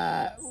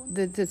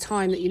the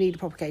time that you need a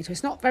propagator.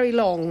 It's not very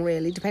long,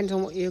 really, depending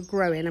on what you're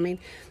growing. I mean,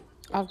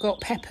 I've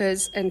got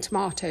peppers and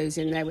tomatoes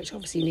in there, which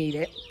obviously need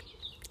it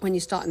when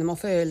you're starting them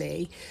off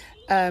early.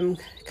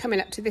 Coming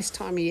up to this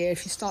time of year,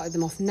 if you started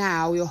them off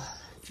now, you're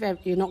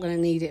not going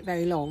to need it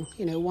very long.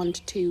 1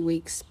 to 2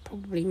 weeks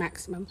probably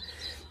maximum,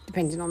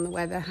 depending on the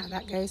weather, how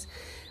that goes.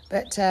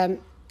 But I've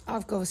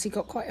obviously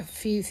got quite a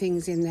few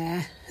things in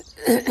there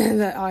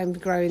that I'm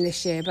growing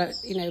this year. But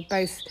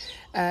both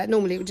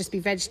normally it would just be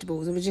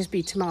vegetables. It would just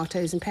be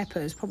tomatoes and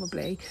peppers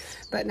probably.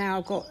 But now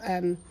I've got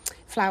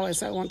flowers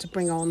that I want to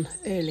bring on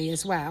early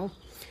as well.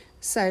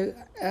 So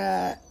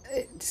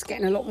it's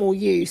getting a lot more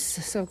use.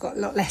 So I've got a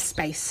lot less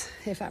space,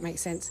 if that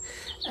makes sense,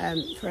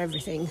 for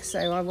everything.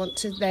 So I want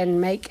to then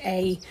make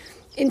a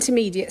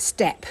intermediate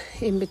step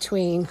in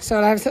between.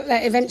 So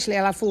eventually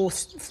I'll have four,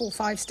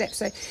 5 steps.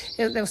 So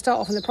they'll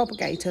start off on the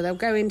propagator. They'll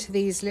go into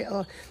these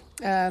little,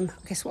 I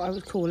guess what I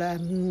would call not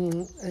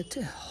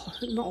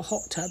a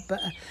hot tub,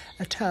 but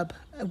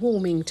a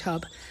warming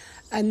tub.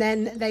 And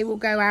then they will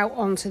go out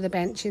onto the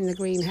bench in the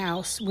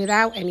greenhouse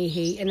without any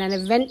heat, and then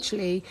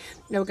eventually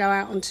they'll go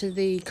out onto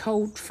the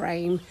cold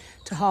frame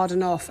to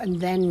harden off and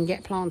then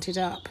get planted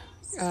up.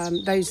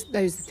 Those are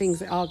the things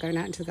that are going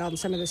out into the garden.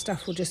 Some of the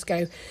stuff will just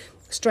go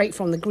straight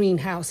from the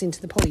greenhouse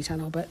into the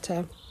polytunnel, but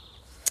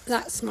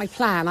that's my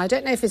plan. I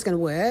don't know if it's going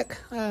to work.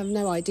 I have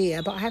no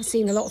idea, but I have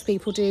seen a lot of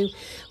people do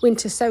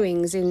winter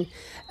sowings in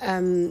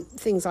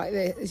things like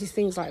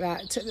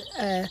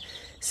that.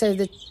 So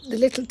the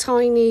little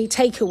tiny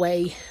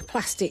takeaway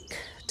plastic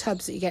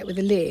tubs that you get with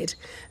a lid,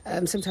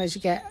 sometimes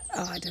you get,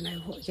 I don't know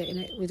what you get in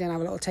it. We don't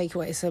have a lot of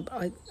takeaway, so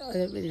I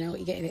don't really know what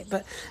you get in it,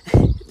 but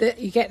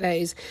you get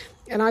those.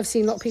 And I've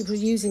seen a lot of people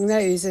using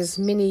those as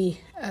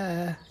mini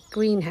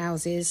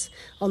greenhouses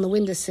on the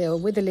windowsill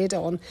with the lid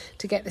on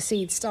to get the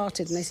seeds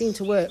started, and they seem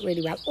to work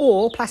really well.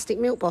 Or plastic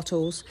milk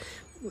bottles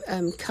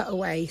cut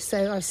away.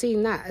 So I've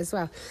seen that as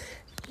well.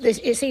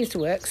 It seems to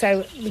work.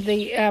 So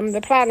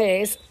the plan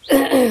is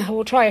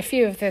we'll try a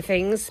few of the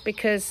things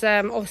because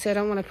obviously I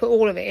don't want to put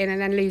all of it in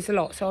and then lose a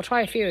lot. So I'll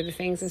try a few of the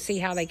things and see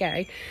how they go.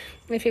 And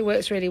if it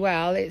works really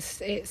well,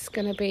 it's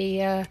going to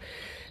be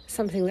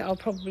something that I'll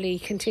probably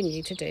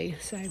continue to do.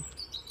 So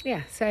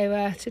yeah.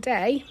 So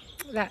today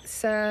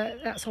that's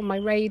on my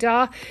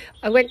radar.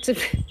 I don't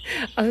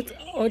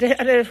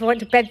know if I went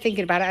to bed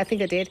thinking about it. I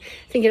think I did,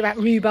 thinking about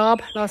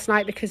rhubarb last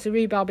night, because the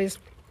rhubarb is,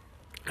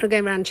 I'll go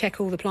around and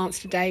check all the plants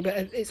today, but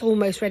it's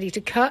almost ready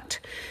to cut.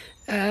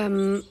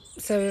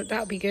 So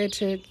that'll be good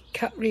to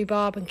cut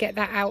rhubarb and get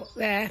that out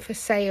there for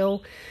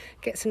sale.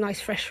 Get some nice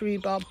fresh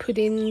rhubarb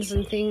puddings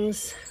and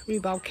things.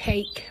 Rhubarb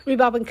cake.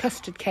 Rhubarb and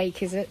custard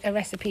cake is a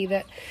recipe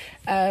that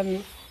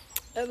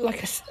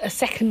like a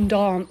second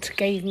aunt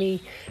gave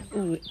me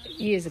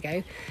years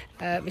ago,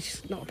 which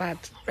is not a bad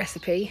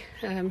recipe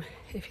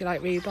if you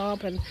like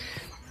rhubarb. And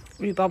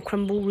rhubarb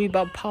crumble,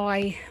 rhubarb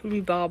pie,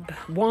 rhubarb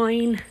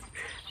wine,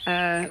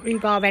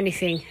 rhubarb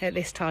anything at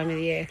this time of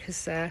the year,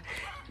 because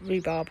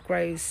rhubarb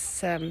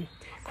grows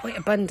quite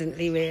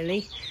abundantly,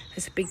 really.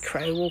 There's a big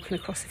crow walking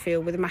across the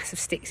field with a massive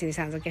sticks in his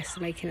hands. I guess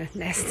making a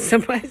nest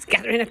somewhere. He's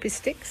gathering up his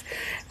sticks.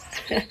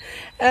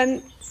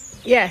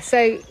 Yeah, so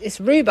it's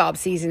rhubarb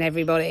season,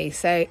 everybody.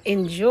 So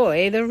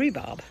enjoy the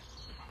rhubarb.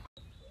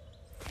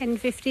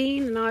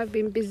 10:15 and I've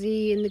been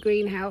busy in the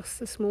greenhouse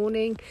this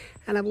morning,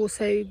 and I've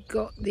also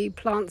got the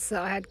plants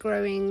that I had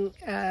growing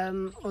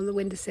on the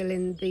windowsill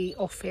in the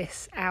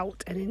office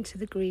out and into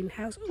the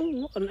greenhouse.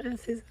 Oh, what on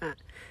earth is that?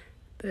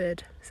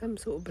 Bird, some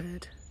sort of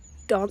bird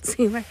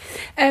dancing away.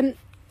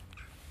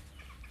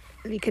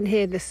 You can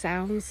hear the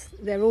sounds.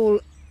 They're all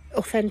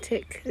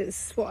authentic.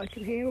 It's what I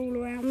can hear all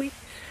around me.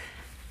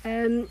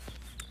 So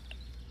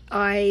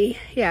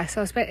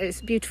it's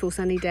a beautiful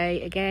sunny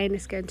day again.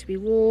 It's going to be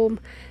warm,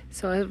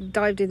 so I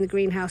dived in the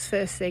greenhouse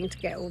first thing to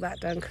get all that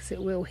done, because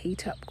it will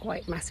heat up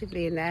quite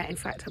massively in there. In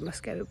fact, I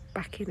must go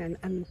back in and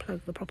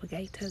unplug the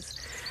propagators,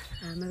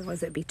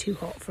 otherwise it'd be too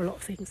hot for a lot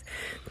of things.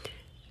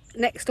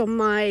 Next on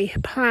my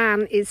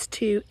plan is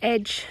to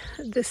edge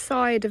the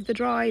side of the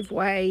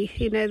driveway,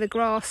 the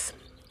grass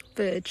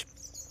verge.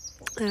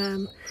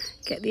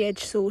 Get the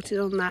edge sorted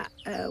on that.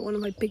 One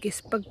of my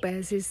biggest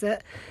bugbears is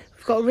that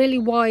we've got a really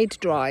wide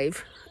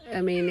drive.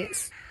 I mean,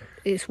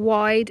 it's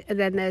wide, and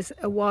then there's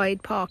a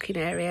wide parking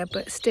area,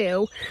 but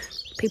still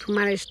people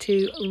manage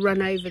to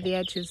run over the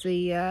edge of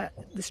the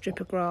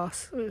strip of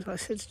grass. As I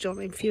said to John,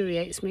 it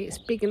infuriates me. It's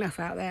big enough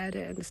out there. I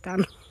don't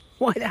understand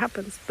why that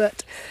happens,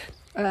 but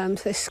so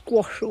they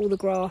squash all the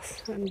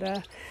grass,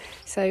 and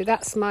so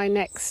that's my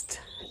next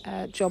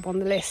job on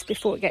the list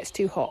before it gets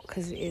too hot,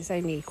 because it is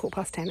only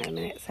 10:15 at a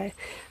minute. So I'm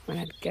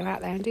going to go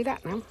out there and do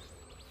that now.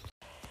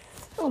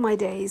 All my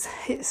days,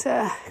 it's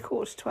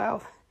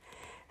 11:45,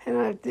 and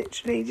I've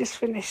literally just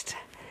finished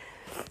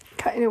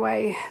cutting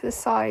away the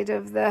side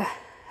of the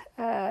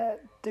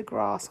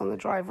grass on the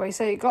driveway.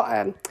 So you've got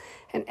an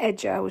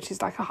edger, which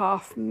is like a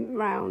half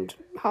round,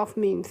 half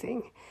moon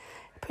thing.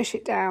 Push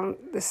it down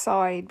the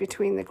side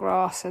between the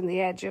grass and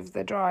the edge of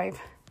the drive,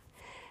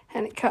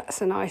 and it cuts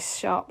a nice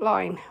sharp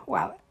line.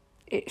 Well,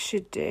 it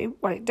should do.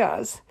 Well, it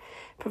does,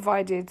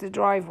 provided the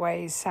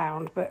driveway is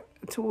sound. But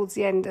towards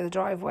the end of the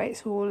driveway,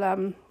 it's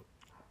all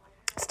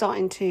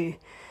starting to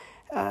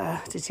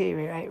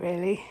deteriorate,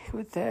 really,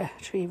 with the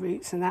tree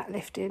roots and that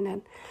lifting,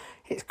 and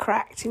it's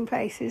cracked in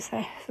places, so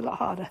it's a lot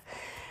harder.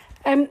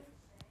 And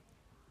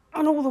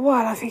all the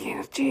while I'm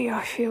thinking, gee,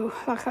 I feel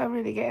like I'm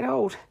really getting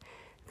old.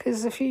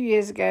 Because a few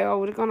years ago I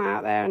would have gone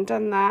out there and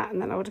done that,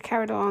 and then I would have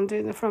carried on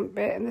doing the front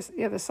bit and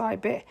the other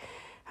side bit.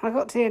 And I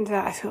got to the end of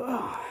that, I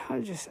thought,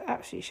 I'm just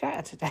absolutely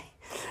shattered today.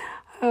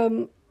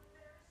 I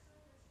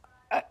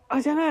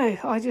don't know.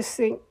 I just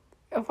think,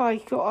 have I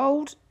got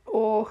old,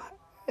 or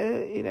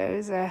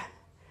is there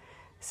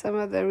some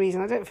other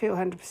reason? I don't feel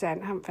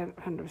 100%. I haven't felt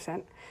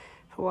 100%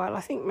 for a while. I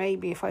think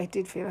maybe if I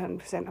did feel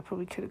 100%, I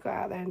probably could have got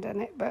out there and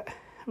done it, but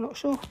I'm not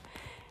sure.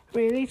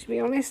 Really, to be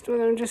honest,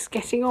 whether I'm just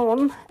getting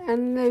on,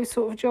 and those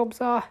sort of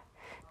jobs are,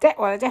 they're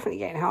definitely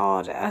getting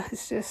harder.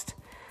 It's just,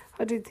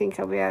 I did think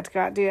I'd be able to go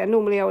out and do that.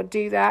 Normally I would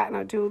do that, and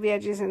I'd do all the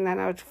edges, and then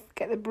I would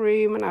get the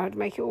broom, and I would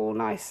make it all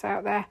nice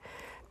out there.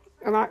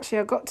 And actually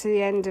I got to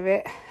the end of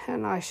it,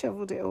 and I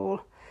shoveled it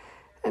all,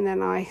 and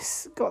then I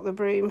got the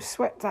broom,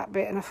 swept that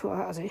bit, and I thought,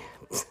 that'll do.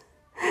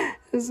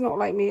 It's not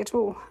like me at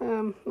all.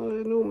 I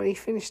normally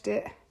finished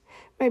it.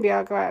 Maybe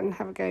I'll go out and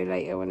have a go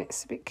later when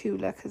it's a bit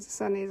cooler, because the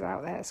sun is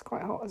out there. It's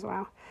quite hot as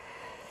well.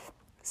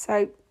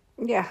 So,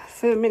 yeah,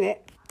 for a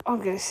minute,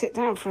 I'm going to sit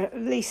down for at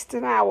least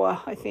an hour,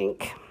 I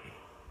think.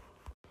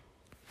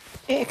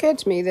 It occurred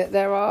to me that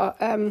there are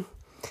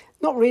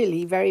not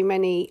really very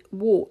many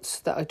warts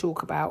that I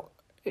talk about,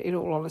 in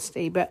all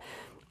honesty, but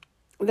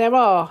there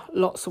are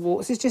lots of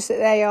warts. It's just that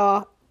they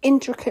are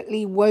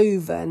intricately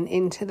woven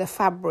into the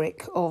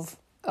fabric of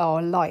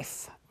our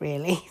life,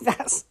 really.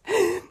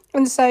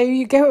 And so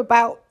you go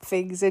about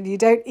things and you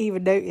don't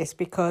even notice,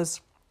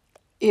 because,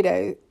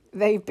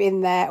 they've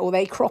been there, or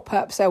they crop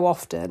up so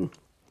often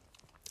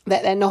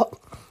that they're not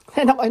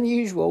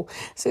unusual.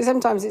 So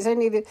sometimes it's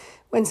only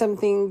when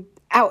something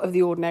out of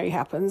the ordinary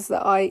happens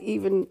that I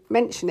even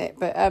mention it.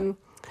 But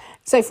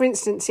so for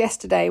instance,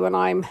 yesterday when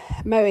I'm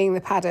mowing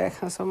the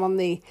paddock, so I'm on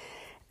the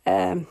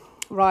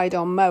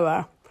ride-on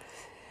mower,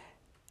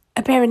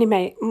 bearing in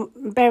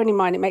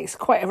mind it makes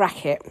quite a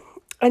racket.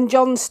 And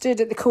John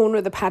stood at the corner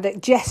of the paddock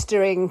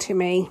gesturing to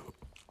me,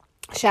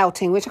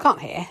 shouting, which I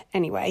can't hear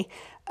anyway,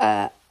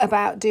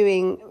 about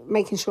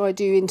making sure I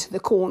do into the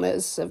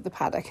corners of the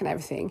paddock and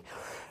everything.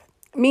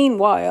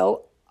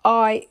 Meanwhile,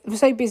 I was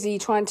so busy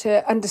trying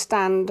to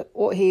understand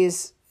what he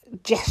is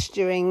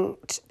gesturing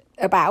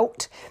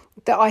about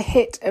that I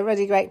hit a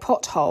really great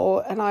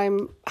pothole and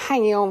I'm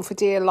hanging on for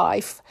dear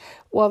life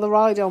while the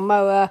ride-on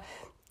mower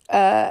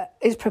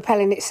is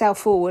propelling itself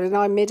forward and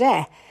I'm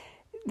mid-air.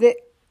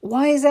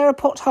 Why is there a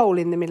pothole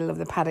in the middle of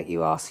the paddock,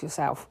 you ask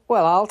yourself?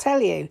 Well, I'll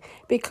tell you.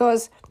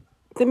 Because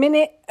the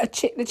minute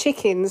the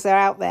chickens are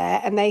out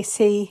there and they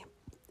see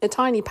a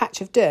tiny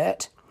patch of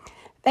dirt,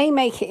 they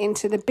make it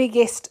into the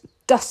biggest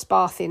dust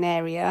bathing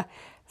area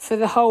for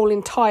the whole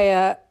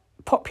entire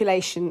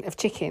population of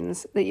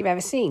chickens that you've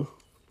ever seen.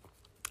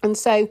 And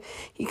so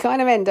you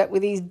kind of end up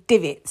with these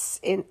divots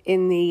in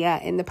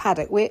the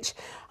paddock, which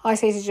I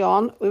say to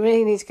John, we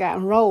really need to go out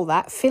and roll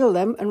that, fill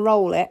them and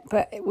roll it,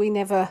 but we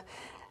never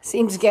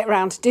seem to get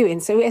around to doing.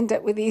 So we end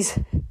up with these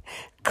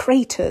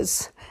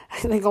craters.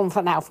 They've gone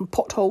from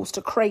potholes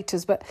to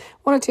craters, but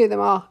one or two of them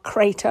are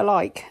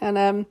crater-like.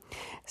 And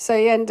so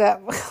you end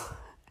up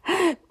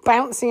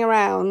bouncing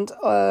around,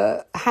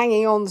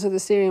 hanging on to the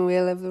steering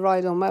wheel of the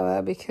ride-on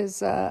mower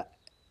because you're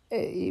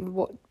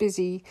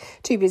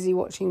too busy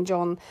watching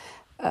John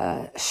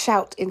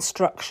shout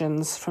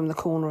instructions from the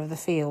corner of the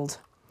field.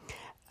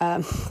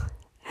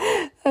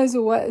 Those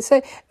are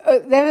so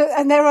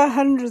there are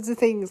hundreds of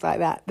things like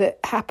that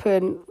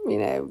happen,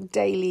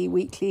 daily,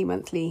 weekly,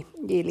 monthly,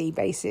 yearly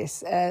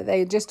basis.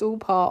 They're just all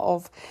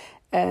part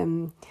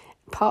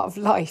of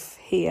life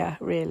here,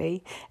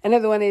 really.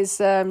 Another one is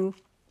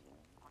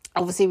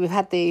obviously we've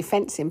had the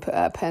fencing put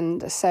up,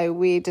 and so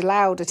we'd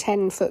allowed a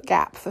 10-foot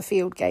gap for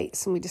field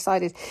gates, and we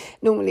decided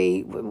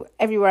normally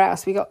everywhere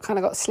else we got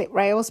slip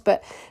rails,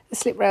 but the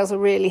slip rails are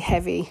really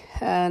heavy,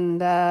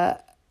 and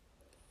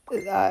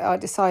I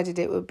decided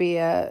it would be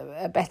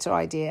a better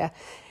idea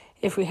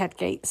if we had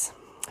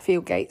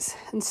field gates.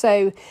 And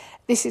so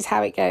this is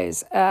how it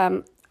goes.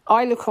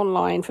 I look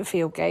online for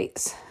field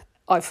gates.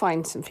 I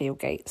find some field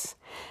gates.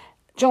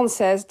 John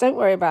says, don't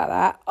worry about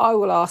that. I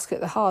will ask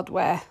at the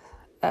hardware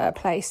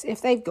place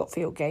if they've got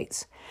field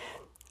gates.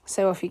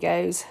 So off he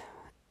goes.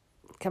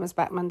 Comes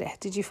back Monday.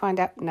 Did you find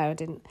out? No, I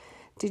didn't.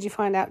 Did you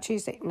find out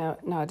Tuesday? No,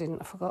 I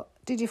didn't. I forgot.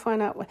 Did you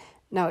find out?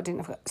 No, I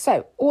didn't. I forgot.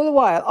 So all the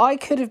while, I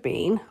could have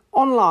been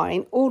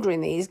online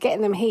ordering these,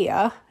 getting them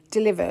here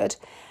delivered,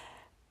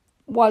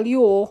 while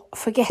you're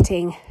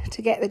forgetting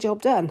to get the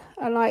job done.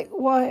 And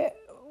why?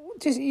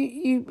 Just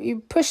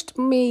you pushed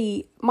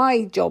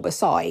my job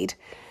aside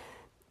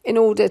in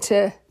order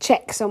to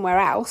check somewhere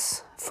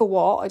else for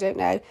what? I don't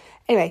know.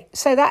 Anyway,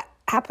 so that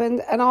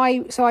happened, and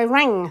I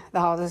rang the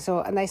hardware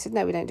store, and they said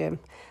no, we don't do them.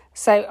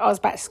 So I was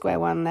back to square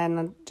one then,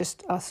 and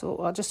I thought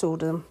I'll just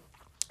order them.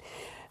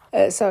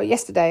 So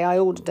yesterday I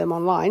ordered them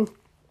online,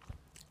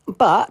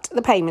 but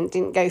the payment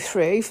didn't go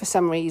through for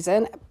some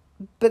reason.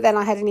 But then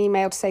I had an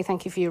email to say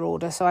thank you for your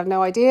order. So I have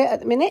no idea at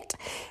the minute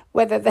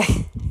whether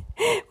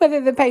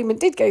the payment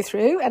did go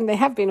through and they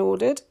have been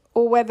ordered,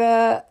 or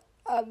whether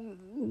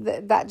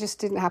that just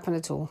didn't happen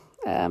at all.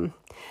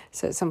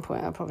 So at some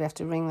point I'll probably have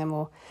to ring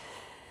them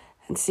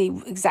and see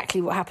exactly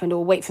what happened,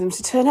 or wait for them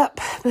to turn up.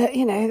 But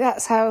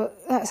that's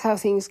how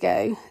things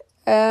go.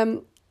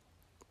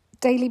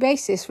 Daily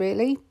basis,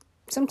 really.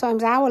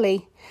 Sometimes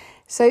hourly.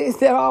 So if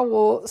there are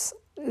warts,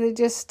 there's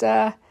just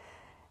so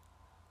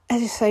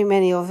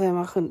many of them.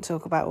 I couldn't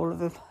talk about all of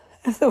them.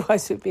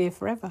 Otherwise we'd be here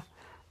forever.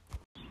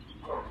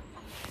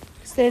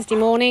 It's Thursday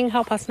morning,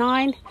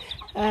 9:30.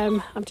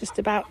 I'm just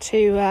about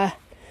to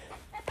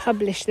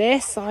publish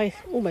this. I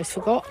almost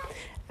forgot.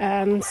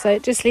 So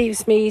it just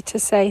leaves me to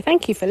say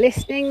thank you for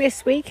listening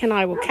this week, and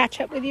I will catch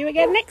up with you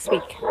again next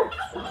week.